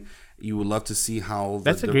movie, and you would love to see how.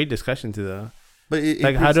 That's a great discussion too, though.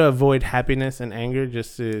 But how to avoid happiness and anger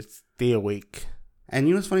just to stay awake.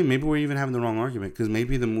 And what's funny? Maybe we're even having the wrong argument because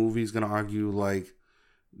maybe the movie's gonna argue like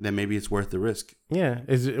that maybe it's worth the risk. Yeah,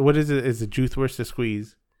 is the juice worth the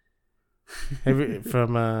squeeze?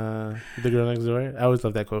 From The Girl Next Door. I always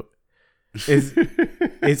love that quote.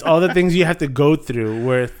 It's all the things you have to go through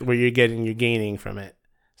worth what you're gaining from it.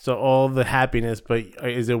 So all the happiness, but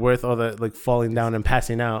is it worth all the like falling down and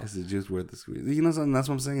passing out? Is the juice worth the squeeze? Something. That's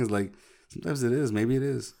what I'm saying. Is like sometimes it is. Maybe it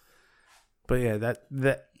is. But yeah,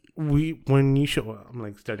 when you show, I'm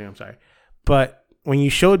like studying. I'm sorry, but when you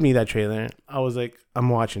showed me that trailer, I was like, I'm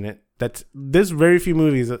watching it. There's very few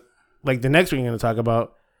movies like the next one you're gonna talk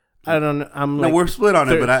about. I don't know. We're split on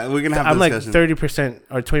it, but we're gonna have. I'm like 30%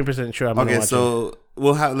 or 20% sure. I'm gonna watch so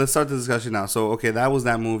let's start the discussion now. So that was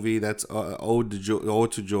that movie. That's Ode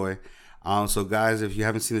to Joy. So guys, if you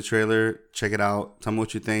haven't seen the trailer, check it out. Tell me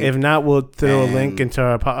what you think. If not, we'll throw a link into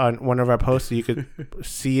one of our posts so you could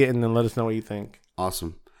see it and then let us know what you think.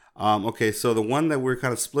 Awesome. Okay, so the one that we're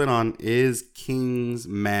kind of split on is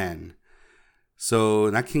Kingsman.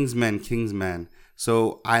 So not Kingsman, Kingsman.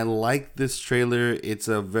 So I like this trailer. It's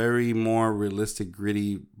a very more realistic,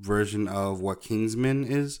 gritty version of what Kingsman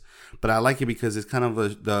is, but I like it because it's kind of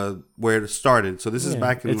the where it started. So this is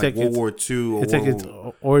back in like World War II. It's like its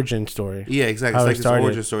origin story. Yeah, exactly. It's like its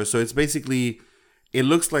origin story. So it's basically, it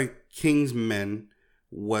looks like Kingsman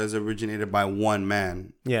was originated by one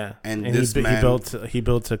man. Yeah, and this man he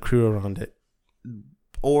built a crew around it.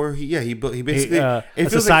 Or he basically a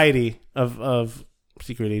society of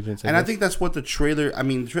secret agents. I think that's what the trailer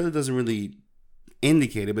doesn't really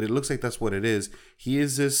indicate it, but it looks like that's what it is. He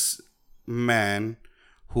is this man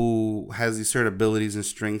who has these certain abilities and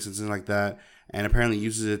strengths and things like that, and apparently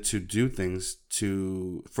uses it to do things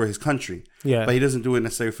for his country. Yeah. But he doesn't do it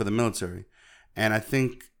necessarily for the military. And I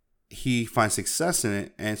think he finds success in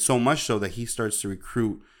it, and so much so that he starts to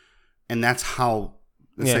recruit, and that's how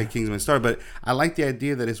say Kingsman started. But I like the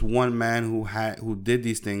idea that it's one man who did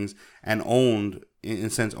these things and owned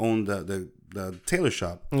the tailor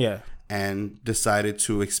shop. Yeah. And decided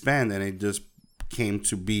to expand, and it just came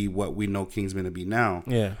to be what we know Kingsman to be now.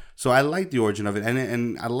 Yeah. So I like the origin of it,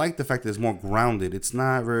 and I like the fact that it's more grounded. It's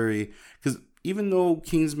not very, because even though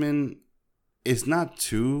Kingsman is not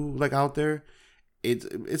too like out there, it's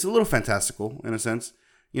a little fantastical in a sense.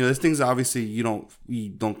 There's things that obviously you don't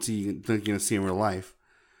think you're gonna see in real life,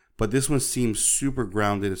 but this one seems super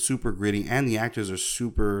grounded, it's super gritty, and the actors are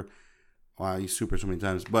super. Wow, I use super so many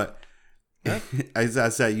times, but I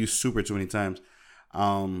said I use super too many times.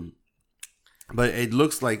 But it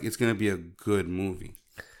looks like it's gonna be a good movie,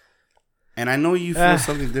 and I know you feel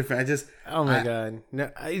something different. God,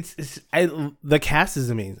 no, the cast is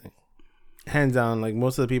amazing, hands down. Like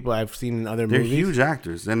most of the people I've seen in other movies, they're huge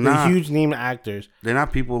actors. They're huge name actors. They're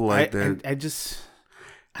not people like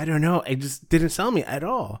I don't know. It just didn't sell me at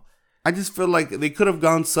all. I just feel like they could have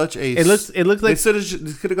gone such a. It looks like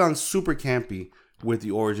they could have gone super campy with the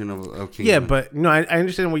origin of Kingsman. Yeah, but no, I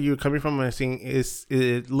understand where you're coming from. When I'm saying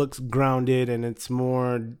it looks grounded and it's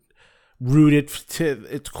more rooted to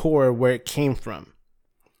its core where it came from.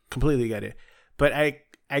 Completely get it. But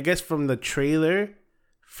I guess from the trailer,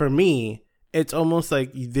 for me, it's almost like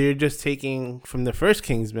they're just taking from the first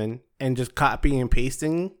Kingsman and just copying and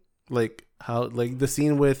pasting, like the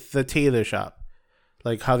scene with the tailor shop.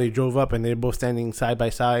 Like how they drove up and they're both standing side by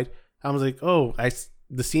side I was like, oh,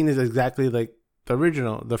 the scene is exactly like the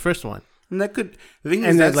original, the first one. And that could, the thing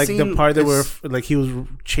and is, then that like scene the part that were like he was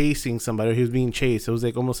chasing somebody, or he was being chased. It was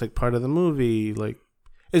like almost like part of the movie. Like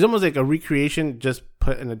it's almost like a recreation, just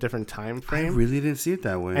put in a different time frame. I really didn't see it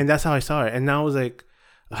that way, and that's how I saw it. And now I was like,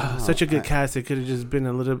 such a good cast. It could have just been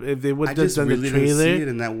a little. If they would have just done really the trailer, didn't see it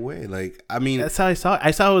in that way. Like I mean, that's how I saw it.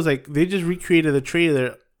 I saw it was like they just recreated the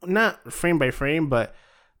trailer, not frame by frame, but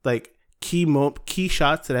like key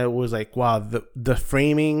shots that I was like, wow, the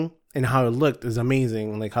framing and how it looked is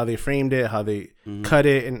amazing. Like how they framed it, how they cut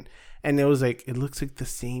it, and it was like it looks like the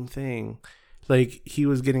same thing. Like he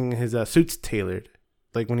was getting his suits tailored.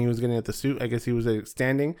 Like when he was getting at the suit, I guess he was like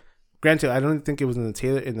standing. Granted, I don't think it was in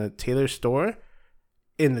the tailor store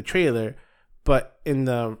in the trailer, but in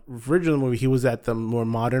the original movie, he was at the more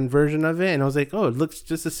modern version of it, and I was like, oh, it looks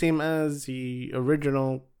just the same as the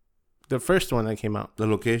original. The first one that came out. The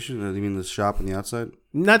location? You mean the shop on the outside?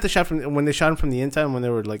 Not the shot from when they shot him from the inside, when they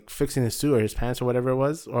were like fixing his suit or his pants or whatever it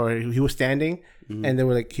was, or he was standing and they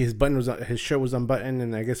were like his shirt was unbuttoned,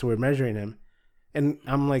 and I guess they were measuring him. And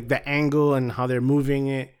I'm like the angle and how they're moving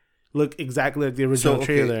it look exactly like the original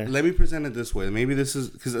trailer. Let me present it this way. Maybe this is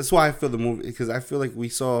because that's why I feel the movie, because I feel like we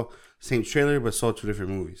saw the same trailer but saw two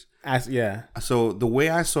different movies. Yeah. So the way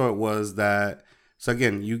I saw it was that, so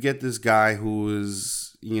again, you get this guy who is,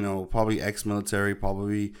 probably ex-military,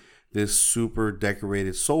 probably this super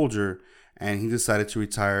decorated soldier, and he decided to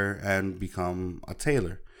retire and become a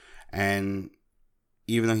tailor. And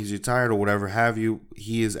even though he's retired or whatever have you,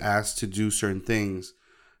 he is asked to do certain things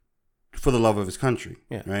for the love of his country,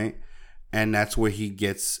 right? And that's where he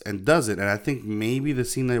gets and does it. And I think maybe the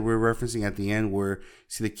scene that we're referencing at the end where you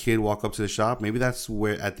see the kid walk up to the shop, maybe that's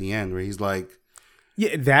where at the end where he's like,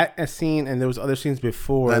 yeah, that scene, and there was other scenes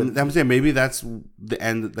before. I'm saying maybe that's the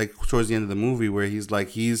end, like towards the end of the movie, where he's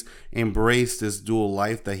embraced this dual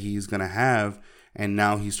life that he's gonna have, and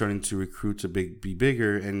now he's starting to recruit to be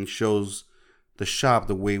bigger, and shows the shop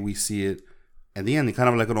the way we see it at the end, kind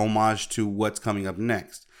of like an homage to what's coming up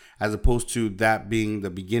next, as opposed to that being the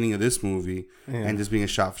beginning of this movie and just being a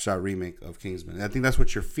shot-for-shot remake of Kingsman. And I think that's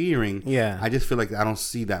what you're fearing. Yeah, I just feel like I don't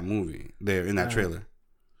see that movie there in that trailer.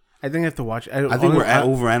 I think I have to watch. I think we're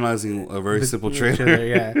overanalyzing a very simple trailer.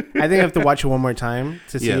 Yeah, I think I have to watch it one more time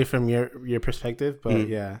to see it from your perspective. But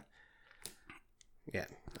yeah.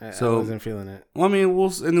 I wasn't feeling it. Well, I mean,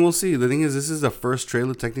 we'll see. The thing is, this is the first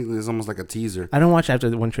trailer. Technically, it's almost like a teaser. I don't watch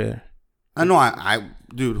after the one trailer. I know.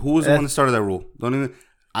 Dude, who was the one that started that rule?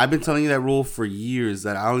 I've been telling you that rule for years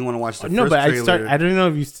that I only want to watch the first trailer. I don't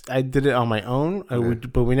know if I did it on my own,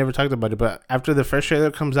 but we never talked about it. But after the first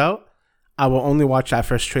trailer comes out, I will only watch that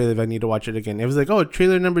first trailer if I need to watch it again. It was like, oh,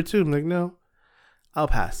 trailer number 2. I'm like, no, I'll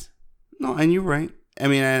pass. No, and you're right. I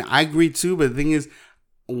mean, I agree too. But the thing is,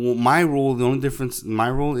 my rule, the only difference, my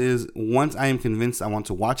rule is once I am convinced I want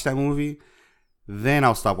to watch that movie, then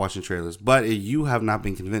I'll stop watching trailers. But you have not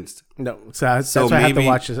been convinced. No, so that's why I have to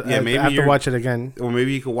watch it. Yeah, maybe I have to watch it again. Or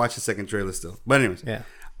maybe you could watch the second trailer still. But anyways, yeah.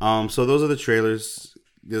 So those are the trailers.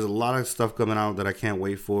 There's a lot of stuff coming out that I can't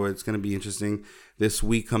wait for. It's gonna be interesting. This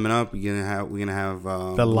week coming up, we're gonna have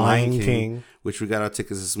The Lion King, which we got our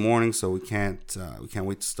tickets this morning, so we can't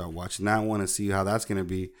wait to start watching that one and see how that's gonna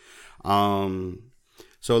be.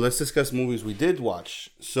 So let's discuss movies we did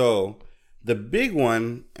watch. So the big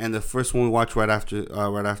one and the first one we watched right after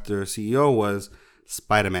CEO was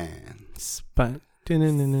Spider-Man. Spider-Man.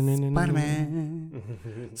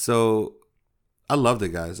 So I loved it,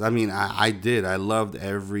 guys. I mean, I did. I loved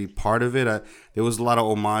every part of it. There was a lot of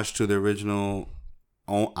homage to the original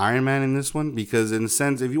Iron Man in this one, because in a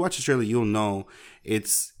sense, if you watch the trailer, you'll know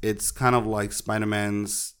it's kind of like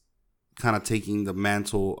Spider-Man's kind of taking the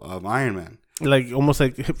mantle of Iron Man. Like almost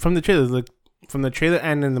like from the trailer,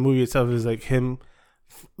 and in the movie itself is like him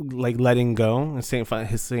like letting go and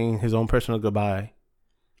saying his own personal goodbye.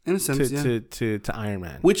 In a sense, to Iron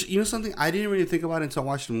Man. Which, something I didn't really think about until I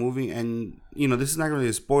watched the movie, and this is not really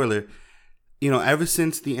a spoiler. Ever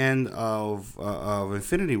since the end of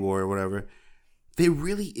Infinity War or whatever, there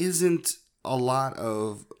really isn't a lot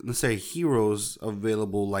of, let's say, heroes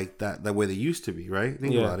available like that way they used to be, right?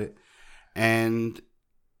 Think about it. And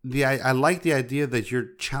I like the idea that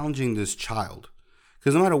you're challenging this child,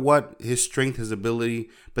 because no matter what, his strength, his ability,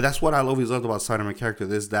 but that's what I always loved about Spider-Man character.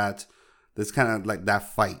 There's kind of like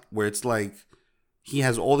that fight where it's like he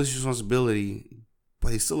has all this responsibility,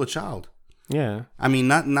 but he's still a child. Yeah. I mean,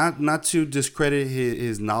 not to discredit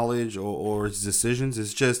his knowledge or his decisions.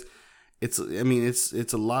 It's just, it's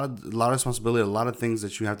a lot of responsibility, a lot of things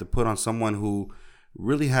that you have to put on someone who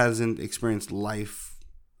really hasn't experienced life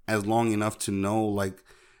as long enough to know like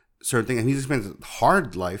certain things. And he's experienced a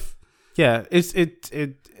hard life. Yeah.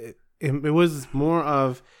 it was more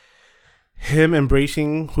of him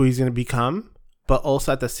embracing who he's gonna become, but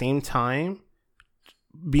also at the same time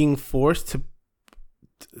being forced to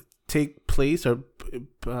take place or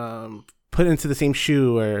put into the same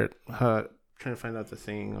shoe, or trying to find out the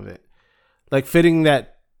saying of it, like fitting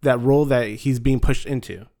that role that he's being pushed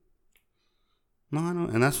into. No, I know,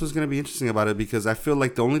 and that's what's gonna be interesting about it, because I feel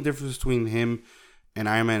like the only difference between him and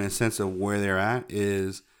Iron Man, in a sense of where they're at,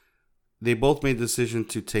 is they both made the decision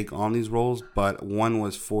to take on these roles, but one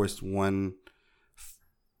was forced, one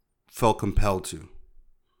felt compelled to.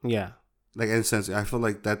 Yeah. Like, in a sense, I feel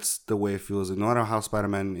like that's the way it feels. Like, no matter how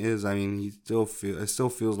Spider-Man is, I mean, it still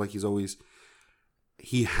feels like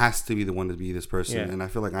he has to be the one to be this person. Yeah. And I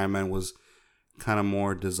feel like Iron Man was kind of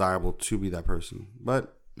more desirable to be that person.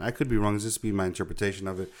 But I could be wrong. It's just be my interpretation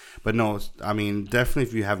of it. But no, I mean, definitely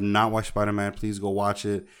if you have not watched Spider-Man, please go watch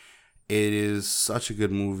it. It is such a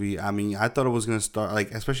good movie. I mean, I thought it was going to start,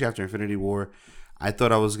 like, especially after Infinity War, I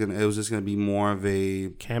thought it was just going to be more of a...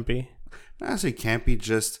 Campy? Not say campy,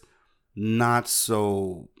 just not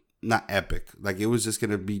epic. Like, it was just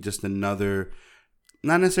going to be just another...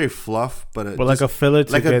 Not necessarily fluff, but like a filler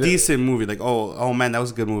to like a decent movie. Like, oh man, that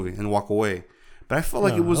was a good movie, and walk away. But I felt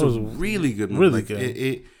like it was a really good movie. Really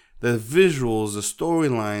good. The visuals, the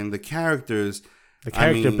storyline, the characters, the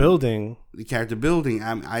character building.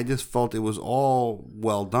 I just felt it was all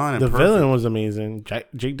well done. And the perfect. Villain was amazing.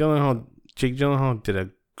 Jake Gyllenhaal did a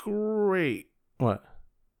great what?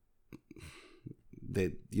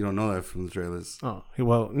 You don't know that from the trailers. Oh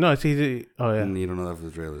well, no, he did. Oh yeah, you don't know that from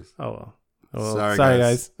the trailers. Oh well. Sorry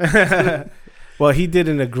guys. Well, he did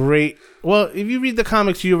in a great. Well, if you read the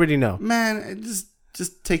comics, you already know. Man,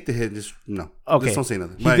 just take the hit. Just no. Okay. Just don't say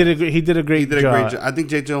nothing. He did a great job. I think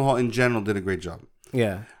Jake Gyllenhaal in general did a great job.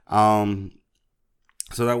 Yeah.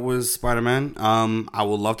 So that was Spider-Man. I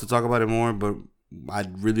would love to talk about it more, but I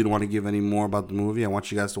really don't want to give any more about the movie. I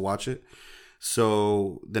want you guys to watch it.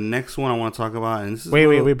 So the next one I want to talk about, and this is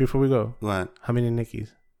wait before we go. What? How many Nickies?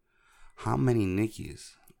 How many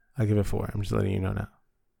Nickies? I'll give it 4. I'm just letting you know now.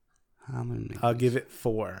 How many Nickies? I'll give it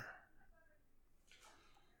 4.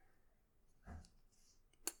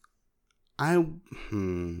 I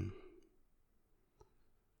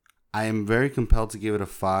am very compelled to give it a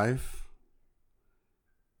 5.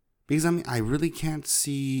 Because, I mean, I really can't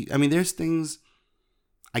see... I mean, there's things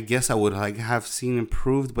I guess I would like have seen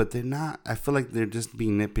improved, but they're not... I feel like they're just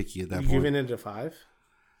being nitpicky at that point. You giving it a 5?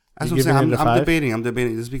 That's what I'm saying. I'm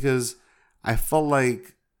debating just because I felt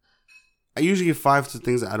like... I usually give 5 to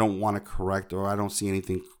things that I don't want to correct, or I don't see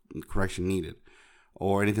anything correction needed,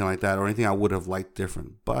 or anything like that, or anything I would have liked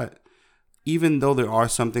different. But even though there are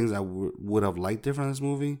some things I would have liked different in this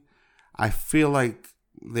movie, I feel like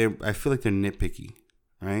they're nitpicky,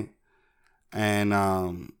 right? And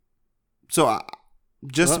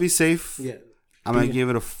to be safe, I'm gonna give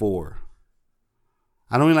it a 4.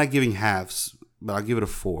 I don't really like giving halves, but I'll give it a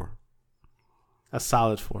 4. A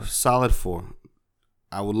solid 4. Solid 4.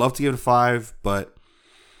 I would love to give it a 5, but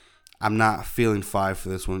I'm not feeling 5 for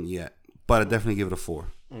this one yet. But I definitely give it a 4.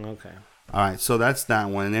 Okay. All right, so that's that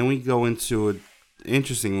one. And then we go into an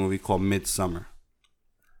interesting movie called Midsommar.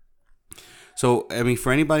 So, I mean,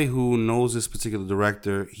 for anybody who knows this particular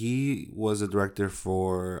director, he was a director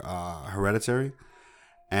for Hereditary.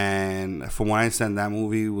 And from what I understand, that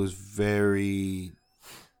movie was very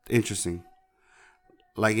interesting.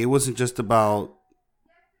 Like, it wasn't just about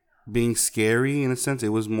being scary in a sense. It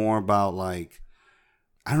was more about, like,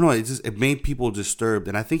 I don't know, it made people disturbed.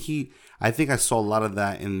 And I think I saw a lot of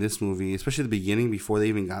that in this movie, especially at the beginning before they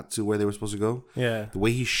even got to where they were supposed to go. Yeah. The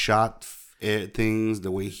way he shot things,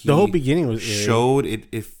 the way the whole beginning was showed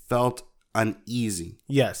it felt uneasy.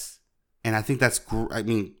 Yes. And I think that's I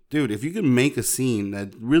mean, dude, if you can make a scene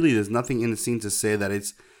that really there's nothing in the scene to say that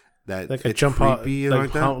it's like a jump creepy out,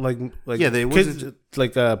 like that. Like yeah, they wasn't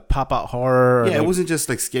like a pop out horror. Yeah, it wasn't just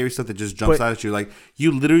like scary stuff that just jumps out at you. Like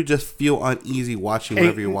you literally just feel uneasy watching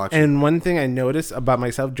whatever you're watching. And one thing I noticed about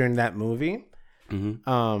myself during that movie,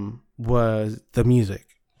 was the music.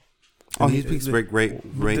 Oh, he picks great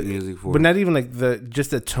music for it. But not even like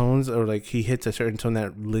the tones, or like he hits a certain tone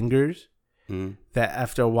that lingers. That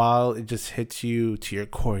after a while it just hits you to your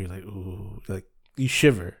core. You're like, ooh, like you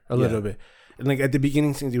shiver a little bit. And like at the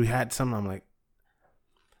beginning scenes, we had some. I'm like,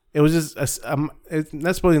 it was just it's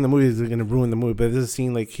not spoiling the movie. Is going to ruin the movie, but this is a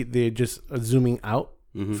scene like they're just zooming out.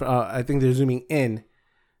 I think they're zooming in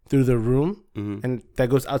through the room, and that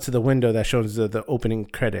goes out to the window that shows the opening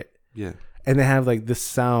credit. Yeah, and they have like this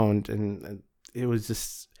sound, and it was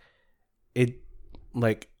just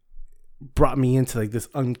like brought me into like this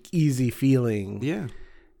uneasy feeling. Yeah.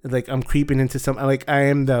 like I'm creeping into some, like I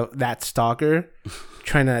am that stalker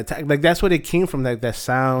trying to attack. Like that's what it came from, like that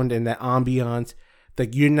sound and that ambiance.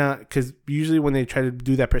 Like you're not, because usually when they try to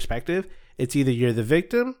do that perspective, it's either you're the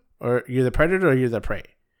victim or you're the predator or you're the prey.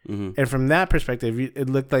 Mm-hmm. And from that perspective, it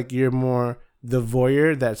looked like you're more the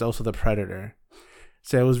voyeur that's also the predator.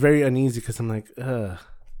 So it was very uneasy because I'm like, ugh.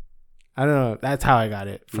 I don't know. That's how I got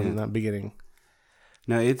it from the beginning.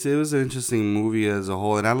 No, it was an interesting movie as a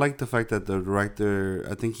whole, and I like the fact that the director,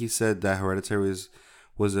 I think he said that Hereditary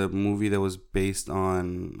was a movie that was based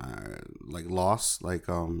on like loss, like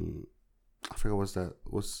I forgot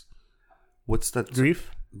what's that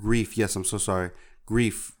grief. Yes, I'm so sorry.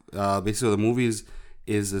 Grief. Basically, the movies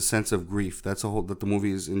is a sense of grief. That's a whole that the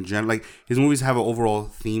movie is in general. Like his movies have an overall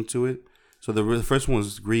theme to it. So the first one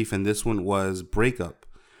was grief, and this one was breakup.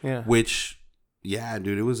 Yeah. Which, yeah,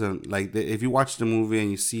 dude, it was like if you watch the movie and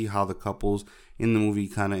you see how the couples in the movie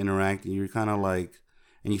kind of interact, and you're kind of like,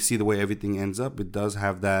 and you see the way everything ends up, it does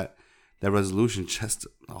have that resolution, just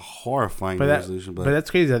a horrifying resolution. But that's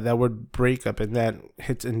crazy that word breakup and that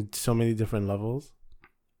hits in so many different levels.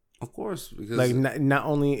 Of course, because like not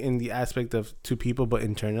only in the aspect of two people, but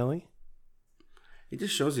internally. It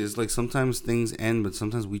just shows you it's like sometimes things end, but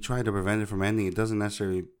sometimes we try to prevent it from ending. It doesn't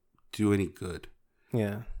necessarily do any good.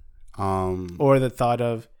 Yeah. Or the thought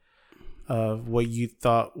of what you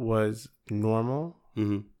thought was normal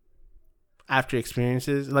after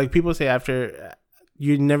experiences. Like people say, after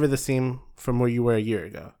you're never the same from where you were a year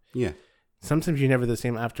ago. Yeah. Sometimes you're never the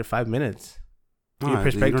same after 5 minutes. Your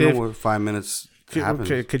perspective. You don't know what 5 minutes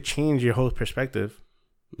could change your whole perspective.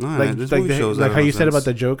 No, like this movie shows like how you said about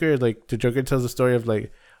the Joker. Like the Joker tells the story of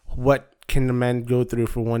like what can a man go through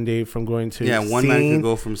for one day from going to one man can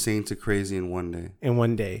go from sane to crazy in one day. In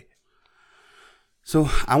one day. So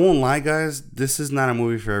I won't lie, guys. This is not a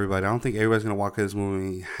movie for everybody. I don't think everybody's gonna walk out of this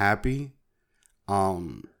movie happy.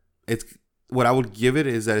 It's what I would give it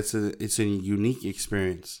is that it's a unique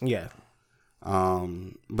experience. Yeah.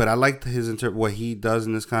 But I liked what he does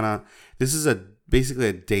in this kind of. This is basically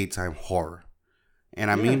a daytime horror. And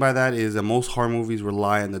I mean by that is that most horror movies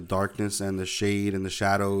rely on the darkness and the shade and the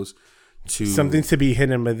shadows to something to be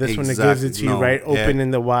hidden, but this one it gives it to you right open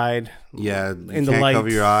in the wide. Yeah, in you the can't light. cover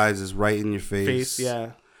your eyes; it's right in your face.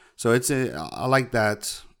 Yeah. So I like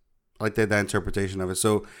that. I like that interpretation of it.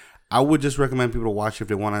 So I would just recommend people to watch if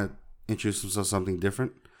they want to introduce themselves to something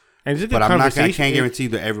different. And it's a good but conversation. I can't guarantee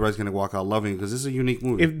that everybody's going to walk out loving it because this is a unique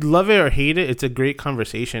movie. If love it or hate it, it's a great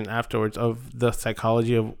conversation afterwards of the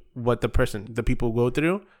psychology of what the people go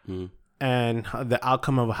through and the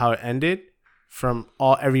outcome of how it ended from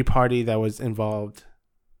every party that was involved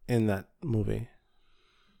in that movie.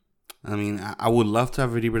 I mean, I would love to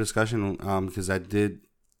have a deeper discussion because I did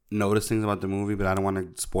notice things about the movie, but I don't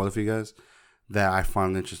want to spoil it for you guys that I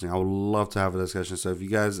found interesting. I would love to have a discussion. So if you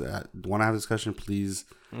guys want to have a discussion, please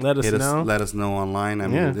let us know. Let us know online. I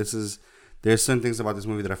mean, there's certain things about this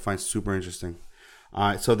movie that I find super interesting.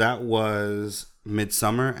 All right, so that was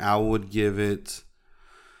Midsommar. I'll give it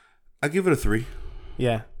a 3.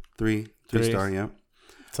 Yeah. 3 star, yeah.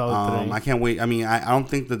 Solid 3. I can't wait. I mean, I don't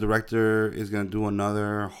think the director is going to do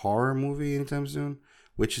another horror movie anytime soon,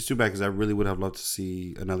 which is too bad because I really would have loved to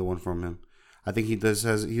see another one from him. I think he has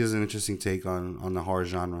an interesting take on the horror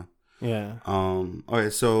genre. Yeah. Okay,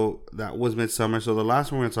 so that was Midsommar. So the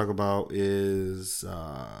last one we're going to talk about is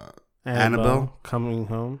Annabelle Coming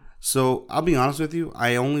Home. So I'll be honest with you.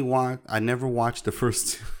 I never watched the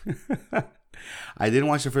first two. I didn't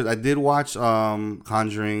watch the first. I did watch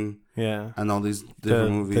Conjuring. Yeah. And all these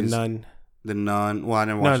different movies. The Nun. Well, I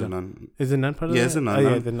never watched The Nun. Is The Nun part of that? Yeah, it's The Nun.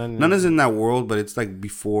 Yeah, The Nun. Nun is in that world, but it's like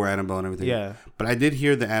before Annabelle and everything. Yeah. But I did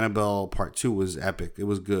hear the Annabelle Part 2 was epic. It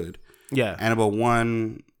was good. Yeah. Annabelle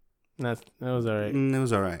 1. That was all right. It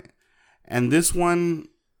was all right. And this one,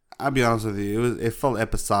 I'll be honest with you, it felt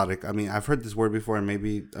episodic. I mean, I've heard this word before and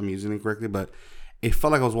maybe I'm using it correctly, but it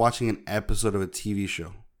felt like I was watching an episode of a TV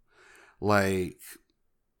show. Like,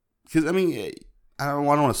 because, I mean, I don't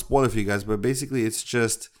want to spoil it for you guys, but basically it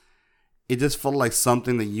just felt like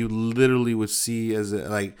something that you literally would see as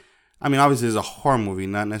I mean, obviously it's a horror movie,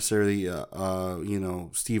 not necessarily,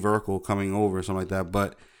 Steve Urkel coming over or something like that,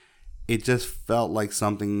 but it just felt like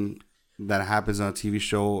something that happens on a TV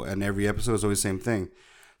show, and every episode is always the same thing.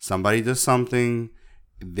 Somebody does something,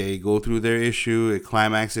 they go through their issue, it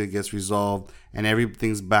climaxes, it gets resolved, and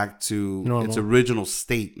everything's back to normal. Its original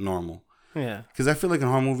state, normal. Yeah. Because I feel like in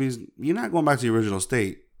horror movies, you're not going back to the original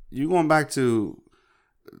state. You're going back to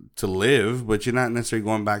live, but you're not necessarily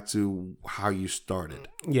going back to how you started.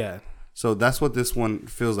 Yeah. So that's what this one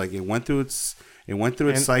feels like. It went through its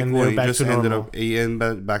cycle, and it just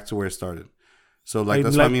ended back to where it started. So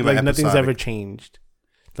that's what I mean by nothing's episodic. ever changed.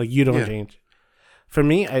 Like you don't change. For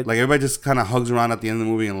me, like everybody just kind of hugs around at the end of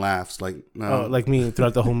the movie and laughs. Like no. like me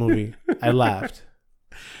throughout the whole movie, I laughed.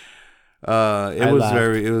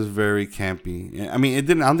 It was very campy. I mean, it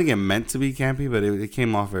didn't. I don't think it meant to be campy, but it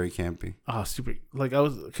came off very campy. Oh, super! Like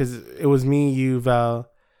because it was me, you, Val,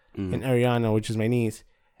 and Ariana, which is my niece,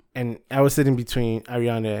 and I was sitting between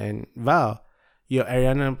Ariana and Val.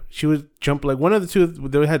 Ariana, she would jump like one of the two.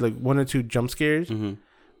 They had like one or two jump scares,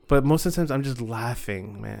 but most of the times I'm just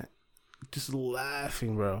laughing, man. Just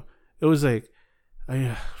laughing, bro. It was like, oh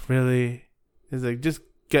yeah, really? It's like just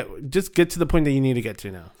get to the point that you need to get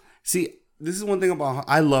to now. See, this is one thing about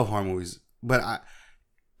I love horror movies, but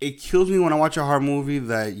it kills me when I watch a horror movie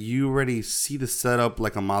that you already see the setup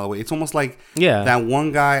like a mile away. It's almost like that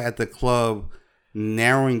one guy at the club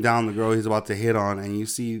narrowing down the girl he's about to hit on, and you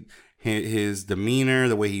see his demeanor,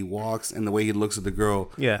 the way he walks, and the way he looks at the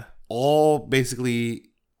girl. Yeah, all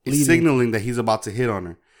basically signaling that he's about to hit on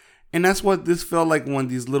her. And that's what this felt like when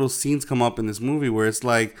these little scenes come up in this movie where it's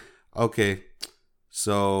like, okay,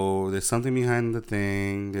 so there's something behind the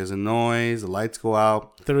thing. There's a noise. The lights go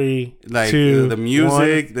out. 3, like 2, the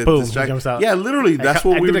music, 1, the boom, jumps out. Yeah, literally, that's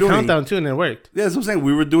what we were doing. I did a countdown too, and it worked. Yeah, that's what I'm saying.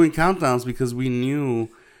 We were doing countdowns because we knew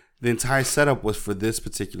the entire setup was for this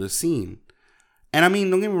particular scene. And I mean,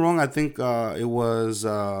 don't get me wrong. I think it was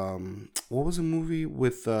what was the movie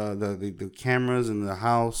with the cameras in the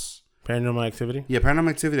house? Paranormal Activity? Yeah, Paranormal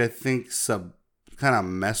Activity, I think, kind of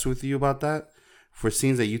mess with you about that. For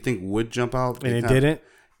scenes that you think would jump out. And it didn't?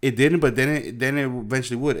 It didn't, but then it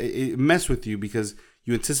eventually would. It messed with you because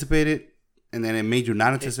you anticipate it, and then it made you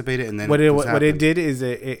not anticipate it, and then what it did is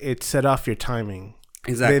it set off your timing.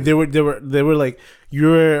 Exactly. They were like,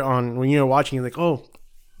 when you were watching, you're like, oh,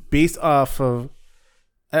 based off of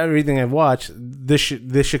everything I've watched, this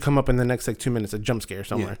should come up in the next like 2 minutes, a jump scare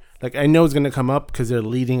somewhere. Yeah. Like I know it's gonna come up because they're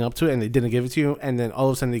leading up to it, and they didn't give it to you, and then all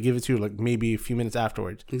of a sudden they give it to you like maybe a few minutes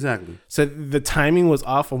afterwards. Exactly. So the timing was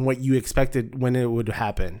off on what you expected when it would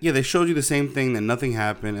happen. Yeah, they showed you the same thing, then nothing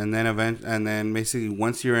happened, and then basically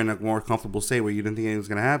once you're in a more comfortable state where you didn't think anything was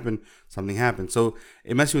gonna happen, something happened. So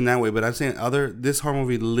it messed you in that way. But I'm saying this horror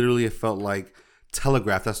movie literally it felt like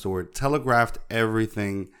telegraphed. That's the word. Telegraphed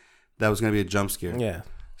everything that was gonna be a jump scare. Yeah.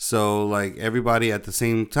 So, like, everybody at the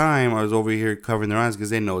same time was over here covering their eyes because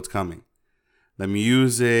they know it's coming. The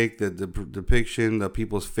music, the depiction, the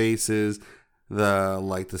people's faces,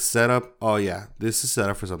 the setup. Oh, yeah, this is set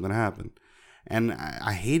up for something to happen. And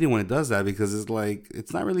I hate it when it does that because it's like,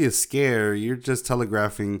 it's not really a scare. You're just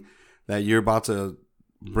telegraphing that you're about to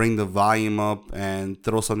bring the volume up and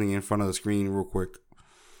throw something in front of the screen real quick.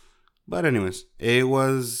 But anyways, it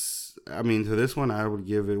was, I mean, to this one, I would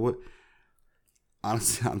give it, what?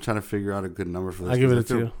 Honestly, I'm trying to figure out a good number for this. I'll give it a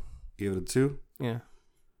 2. Give it a 2? Yeah.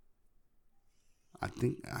 I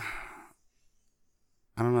think,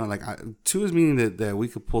 I don't know. Like 2 is meaning that we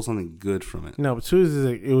could pull something good from it. No, but 2 is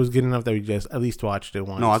like, it was good enough that we just at least watched it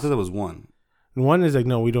once. No, I thought that was 1. 1 is like,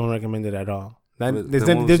 no, we don't recommend it at all.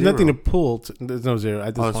 There's nothing to pull. There's no 0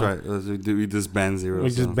 at this point. That's right. We just banned 0.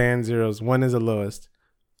 We just banned 0s. 1 is the lowest.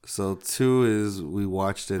 So 2 is we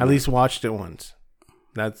watched it. At least watched it once.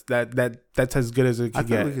 That's as good as it could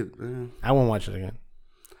get. I won't watch it again.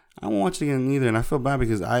 I won't watch it again either, and I feel bad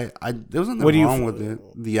because there was nothing wrong with it.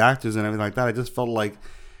 The actors and everything like that. I just felt like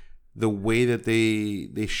the way that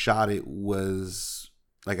they shot it was,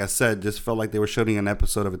 like I said, just felt like they were shooting an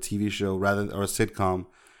episode of a TV show or a sitcom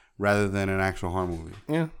rather than an actual horror movie.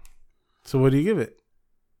 Yeah. So what do you give it?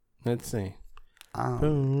 Let's see. I'll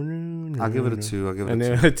give it a 2. I'll give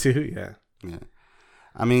it a 2. Yeah. Yeah.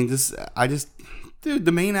 I mean, dude,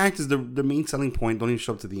 the main actors, the main selling point don't even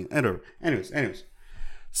show up to the end. Anyways.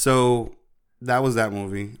 So that was that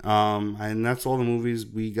movie. And that's all the movies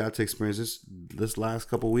we got to experience this last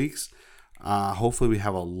couple weeks. Hopefully we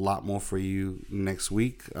have a lot more for you next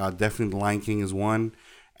week. Definitely The Lion King is one.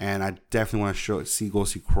 And I definitely want to go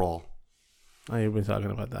see Crawl. Oh, you've been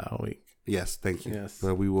talking about that all week. Yes, thank you. Yes.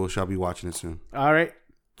 But shall be watching it soon. All right,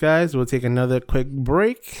 guys, we'll take another quick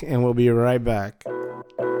break and we'll be right back.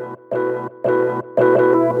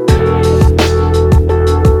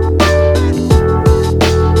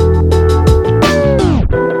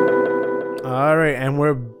 All right, and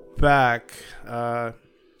we're back.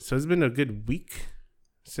 So it's been a good week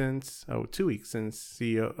since 2 weeks since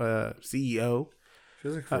CEO.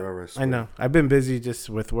 Feels like forever. I know. I've been busy just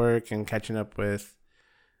with work and catching up with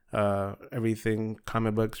everything,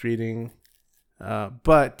 comic books, reading.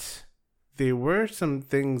 But there were some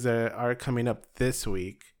things that are coming up this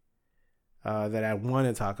week that I want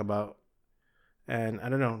to talk about. And I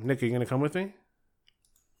don't know. Nick, are you going to come with me?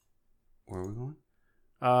 Where are we going?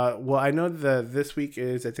 Well, I know that this week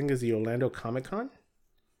is the Orlando Comic Con.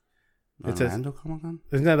 Orlando Comic Con?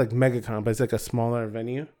 It's not like MegaCon, but it's like a smaller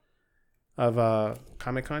venue of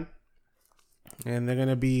Comic Con. And they're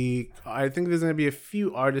gonna be. I think there's gonna be a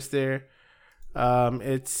few artists there.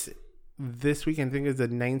 It's this weekend. I think it's the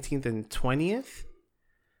 19th and 20th.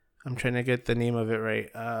 I'm trying to get the name of it right.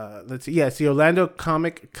 Let's see. Yeah, it's the Orlando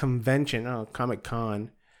Comic Convention. Oh, Comic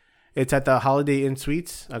Con. It's at the Holiday Inn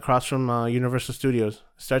Suites across from Universal Studios.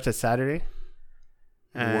 It starts at Saturday.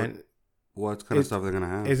 And what kind of stuff they're gonna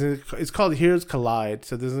have? It's called Heroes Collide.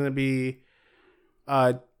 So there's gonna be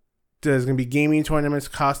gaming tournaments,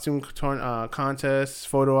 costume contests,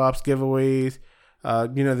 photo ops, giveaways.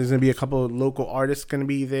 There's gonna be a couple of local artists gonna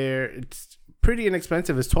be there. It's pretty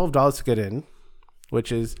inexpensive. It's $12 to get in,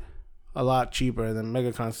 which is a lot cheaper than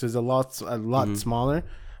MegaCon. It's a lot smaller,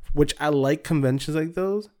 which I like conventions like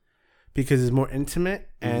those because it's more intimate,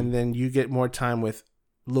 and then you get more time with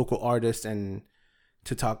local artists and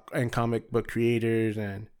to talk and comic book creators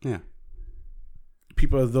and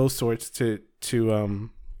people of those sorts to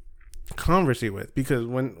conversate with. Because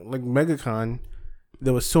when like MegaCon,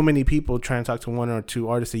 there was so many people trying to talk to one or two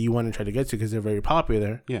artists that you want to try to get to because they're very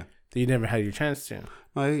popular. Yeah, that you never had your chance to.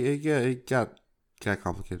 It got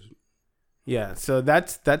complicated. Yeah, so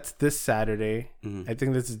that's this Saturday. I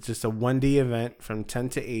think this is just a 1-day event from 10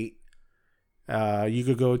 to 8. You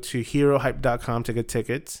could go to herohype.com to get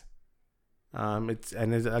tickets. It's at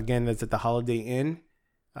the Holiday Inn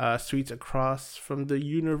Suites across from the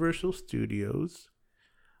Universal Studios.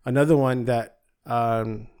 Another one that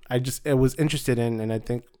I was interested in, and I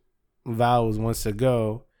think Val wants to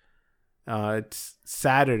go. It's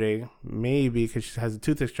Saturday, maybe because she has a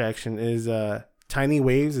tooth extraction. Is Tiny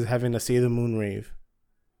Waves is having a Sailor Moon rave.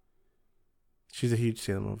 She's a huge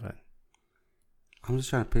Sailor Moon fan. I'm just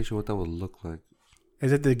trying to picture what that would look like.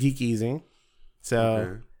 Is it the Geek Easing?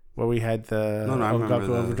 So where we had the Goku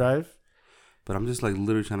Overdrive. But I'm just like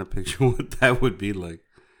literally trying to picture what that would be like.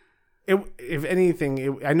 If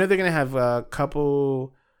anything, I know they're gonna have a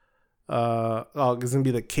couple. It's gonna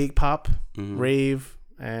be the Cake Pop rave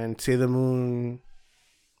and Sailor Moon.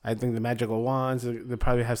 I think the Magical Wands. They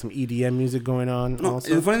probably have some EDM music going on. No,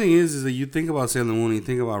 also. The funny thing is that you think about Sailor Moon, you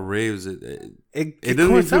think about raves. It doesn't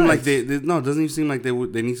even seem like it doesn't even seem like there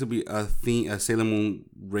needs to be a Sailor Moon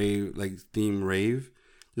rave, like theme rave,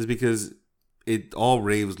 just because all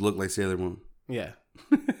raves look like Sailor Moon. Yeah.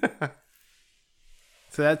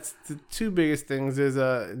 So that's the two biggest things.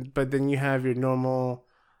 But then you have your normal,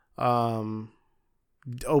 open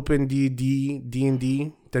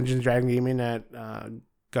D&D Dungeons & Dragons gaming at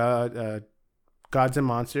Gods and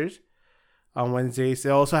Monsters on Wednesdays. They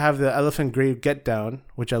also have the Elephant Grave Get Down,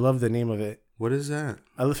 which I love the name of it. What is that?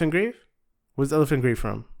 Elephant Grave? Where's Elephant Grave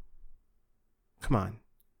from? Come on.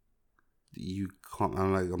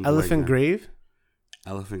 Elephant Grave?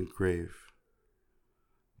 Elephant Grave.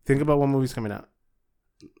 Think about what movie's coming out.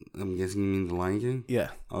 I'm guessing you mean The Lion King? Yeah.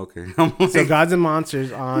 Okay. So Gods and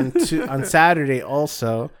Monsters on Saturday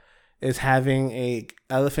also is having a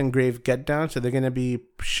Elephant Grave Get Down. So they're going to be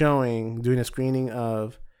doing a screening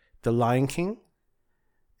of The Lion King.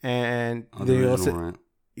 And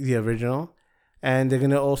the original. And they're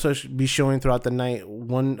going to also be showing throughout the night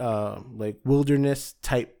one wilderness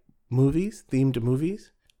type themed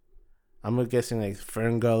movies. I'm guessing like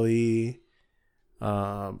Fern Gully,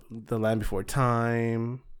 The Land Before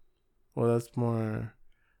Time. Well, that's more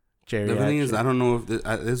geriatric. The thing is, I don't know if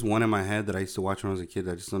there's one in my head that I used to watch when I was a kid.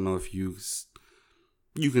 I just don't know if you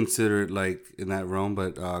consider it like in that realm,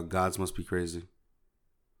 but Gods Must Be Crazy.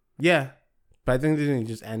 Yeah, but I think they didn't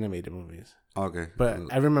just animated movies. Okay. But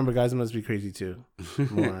I remember Gods Must Be Crazy too,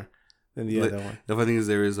 more than the other one. The funny thing is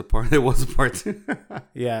there was a part 2.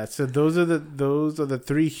 Yeah, so those are the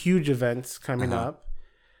three huge events coming up.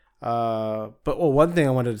 But one thing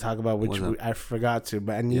I wanted to talk about, which I forgot to,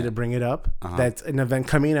 but I need to bring it up. That's an event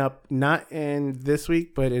coming up, not in this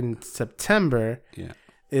week, but in September. Yeah,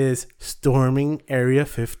 is Storming Area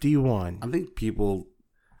 51. I think people.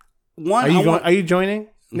 Are you joining,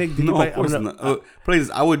 Nick? Did no, of course not.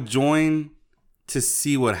 Please, I would join to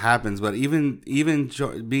see what happens, but even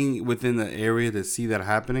being within the area to see that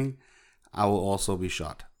happening, I will also be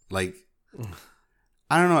shot. Like,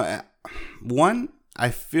 I don't know. One, I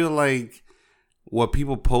feel like what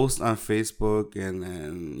people post on Facebook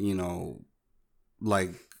and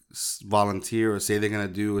like volunteer or say they're gonna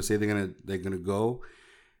do or say they're gonna go,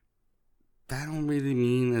 that don't really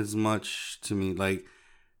mean as much to me. Like,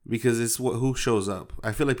 because it's who shows up.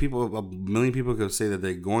 I feel like a million people could say that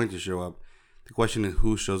they're going to show up. The question is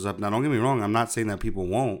who shows up. Now, don't get me wrong. I'm not saying that people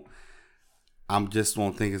won't. I just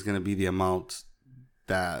won't think it's gonna be the amount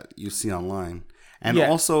that you see online. And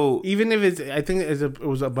also, even if I think it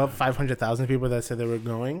was above 500,000 people that said they were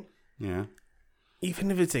going. Yeah.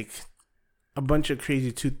 Even if it's like a bunch of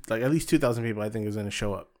crazy at least 2,000 people, I think is gonna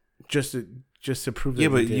show up just to prove that. Yeah,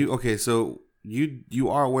 but so you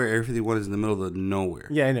are aware Area 51 is in the middle of nowhere.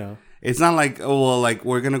 Yeah, I know. It's not like, oh well, like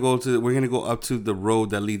we're gonna go up to the road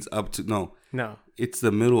that leads up to no. It's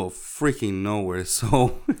the middle of freaking nowhere.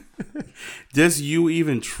 So just you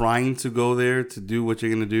even trying to go there to do what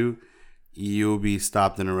you're gonna do, you'll be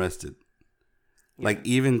stopped and arrested. Yeah. Like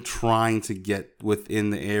even trying to get within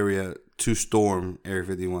the area to storm Area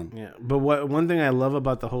 51. Yeah, but one thing I love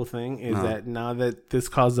about the whole thing is that now that this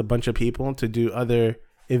caused a bunch of people to do other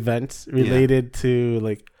events related to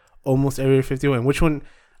like almost Area 51. Which one?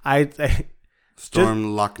 I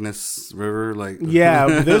Storm Loch Ness River, like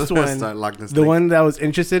this one, Loch Ness the one that I was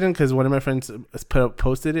interested in because one of my friends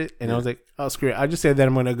posted it, and I was like, "Oh, screw it! I just said that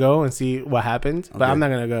I'm gonna go and see what happens, but I'm not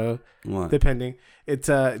gonna go, depending." It's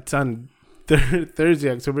on Thursday,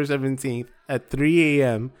 October 17th at 3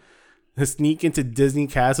 a.m. to sneak into Disney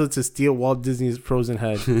Castle to steal Walt Disney's frozen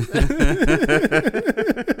head.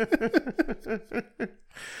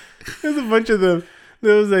 There's a bunch of them.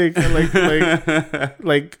 There was like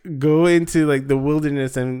go into like the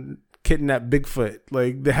wilderness and kidnap Bigfoot.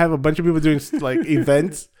 Like they have a bunch of people doing like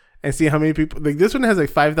events and see how many people. Like this one has like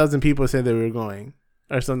 5,000 people say they were going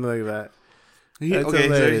or something like that. Okay,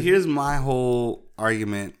 so here's my whole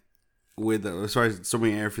argument with as far as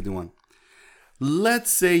storming Area 51. Let's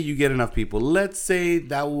say you get enough people. Let's say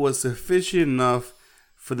that was sufficient enough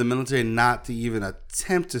for the military not to even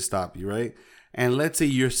attempt to stop you, right? And let's say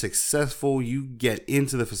you're successful, you get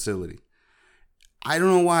into the facility. I don't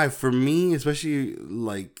know why. For me, especially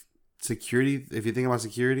like security, if you think about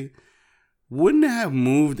security, wouldn't it have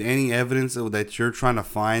moved any evidence that you're trying to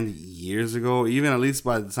find years ago, even at least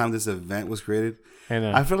by the time this event was created?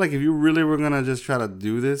 I feel like if you really were going to just try to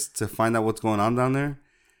do this to find out what's going on down there,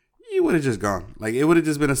 you would have just gone. Like it would have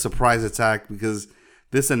just been a surprise attack because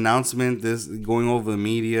this announcement, this going over the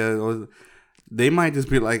media, or they might just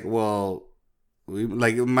be like, well...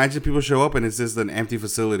 Like imagine people show up and it's just an empty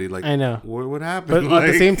facility. Like I know what happened. But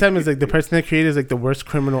at the same time, it's like the person that created is like the worst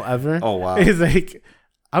criminal ever. Oh wow! It's like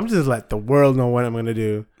I'm just let the world know what I'm gonna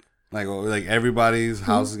do. Like everybody's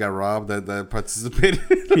houses got robbed that participated.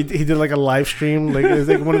 he did like a live stream. Like it's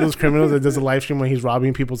like one of those criminals that does a live stream when he's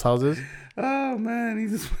robbing people's houses. Oh man, he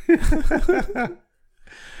just.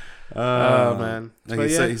 Oh man! Like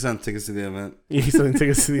he's selling tickets to the event. Yeah, he's selling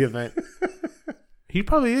tickets to the event. He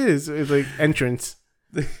probably is. It's like entrance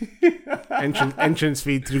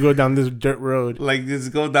fee to go down this dirt road. Like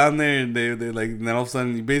just go down there and they like, and then all of a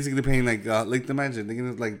sudden you're basically paying like imagine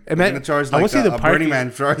they're gonna charge like a Burning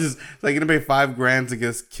Man charges. Like you're gonna pay $5,000 to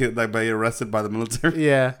get killed, like by arrested by the military.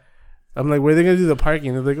 Yeah, I'm like, where are they gonna do the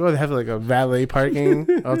parking? They're like, oh, they have like a valet parking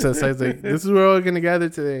outside the site. Like this is where we're gonna gather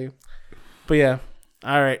today. But yeah,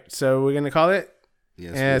 all right. So we're gonna call it.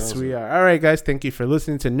 Yes, we are. All right, guys. Thank you for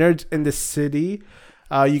listening to Nerds in the City.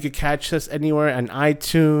 You could catch us anywhere on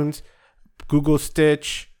iTunes, Google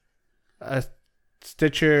Stitcher.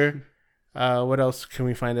 What else can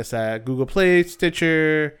we find us at? Google Play,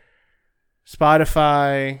 Stitcher,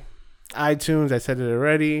 Spotify, iTunes. I said it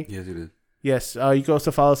already. Yes, you did. Yes. You can also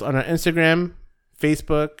follow us on our Instagram,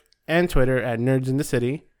 Facebook, and Twitter at Nerds in the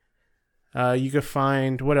City. You can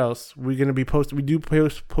find what else? We're gonna be we do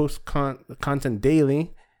post content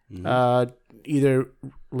daily. Mm-hmm. Either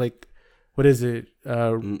like what is it?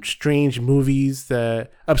 Strange movies,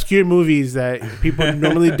 obscure movies that people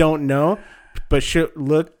normally don't know, but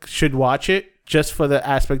should watch it just for the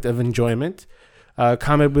aspect of enjoyment.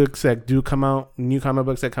 Comic books that do come out, new comic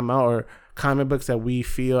books that come out, or comic books that we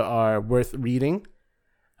feel are worth reading.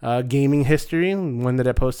 Gaming history, one that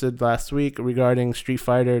I posted last week regarding Street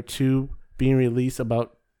Fighter 2 being released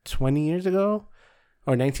about 20 years ago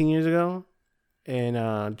or 19 years ago in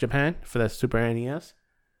Japan for the Super NES.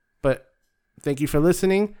 But thank you for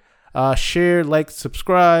listening. Share, like,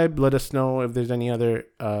 subscribe. Let us know if there's any other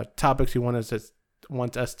topics you want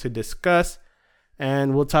us to discuss.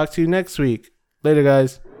 And we'll talk to you next week. Later,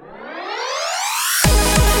 guys.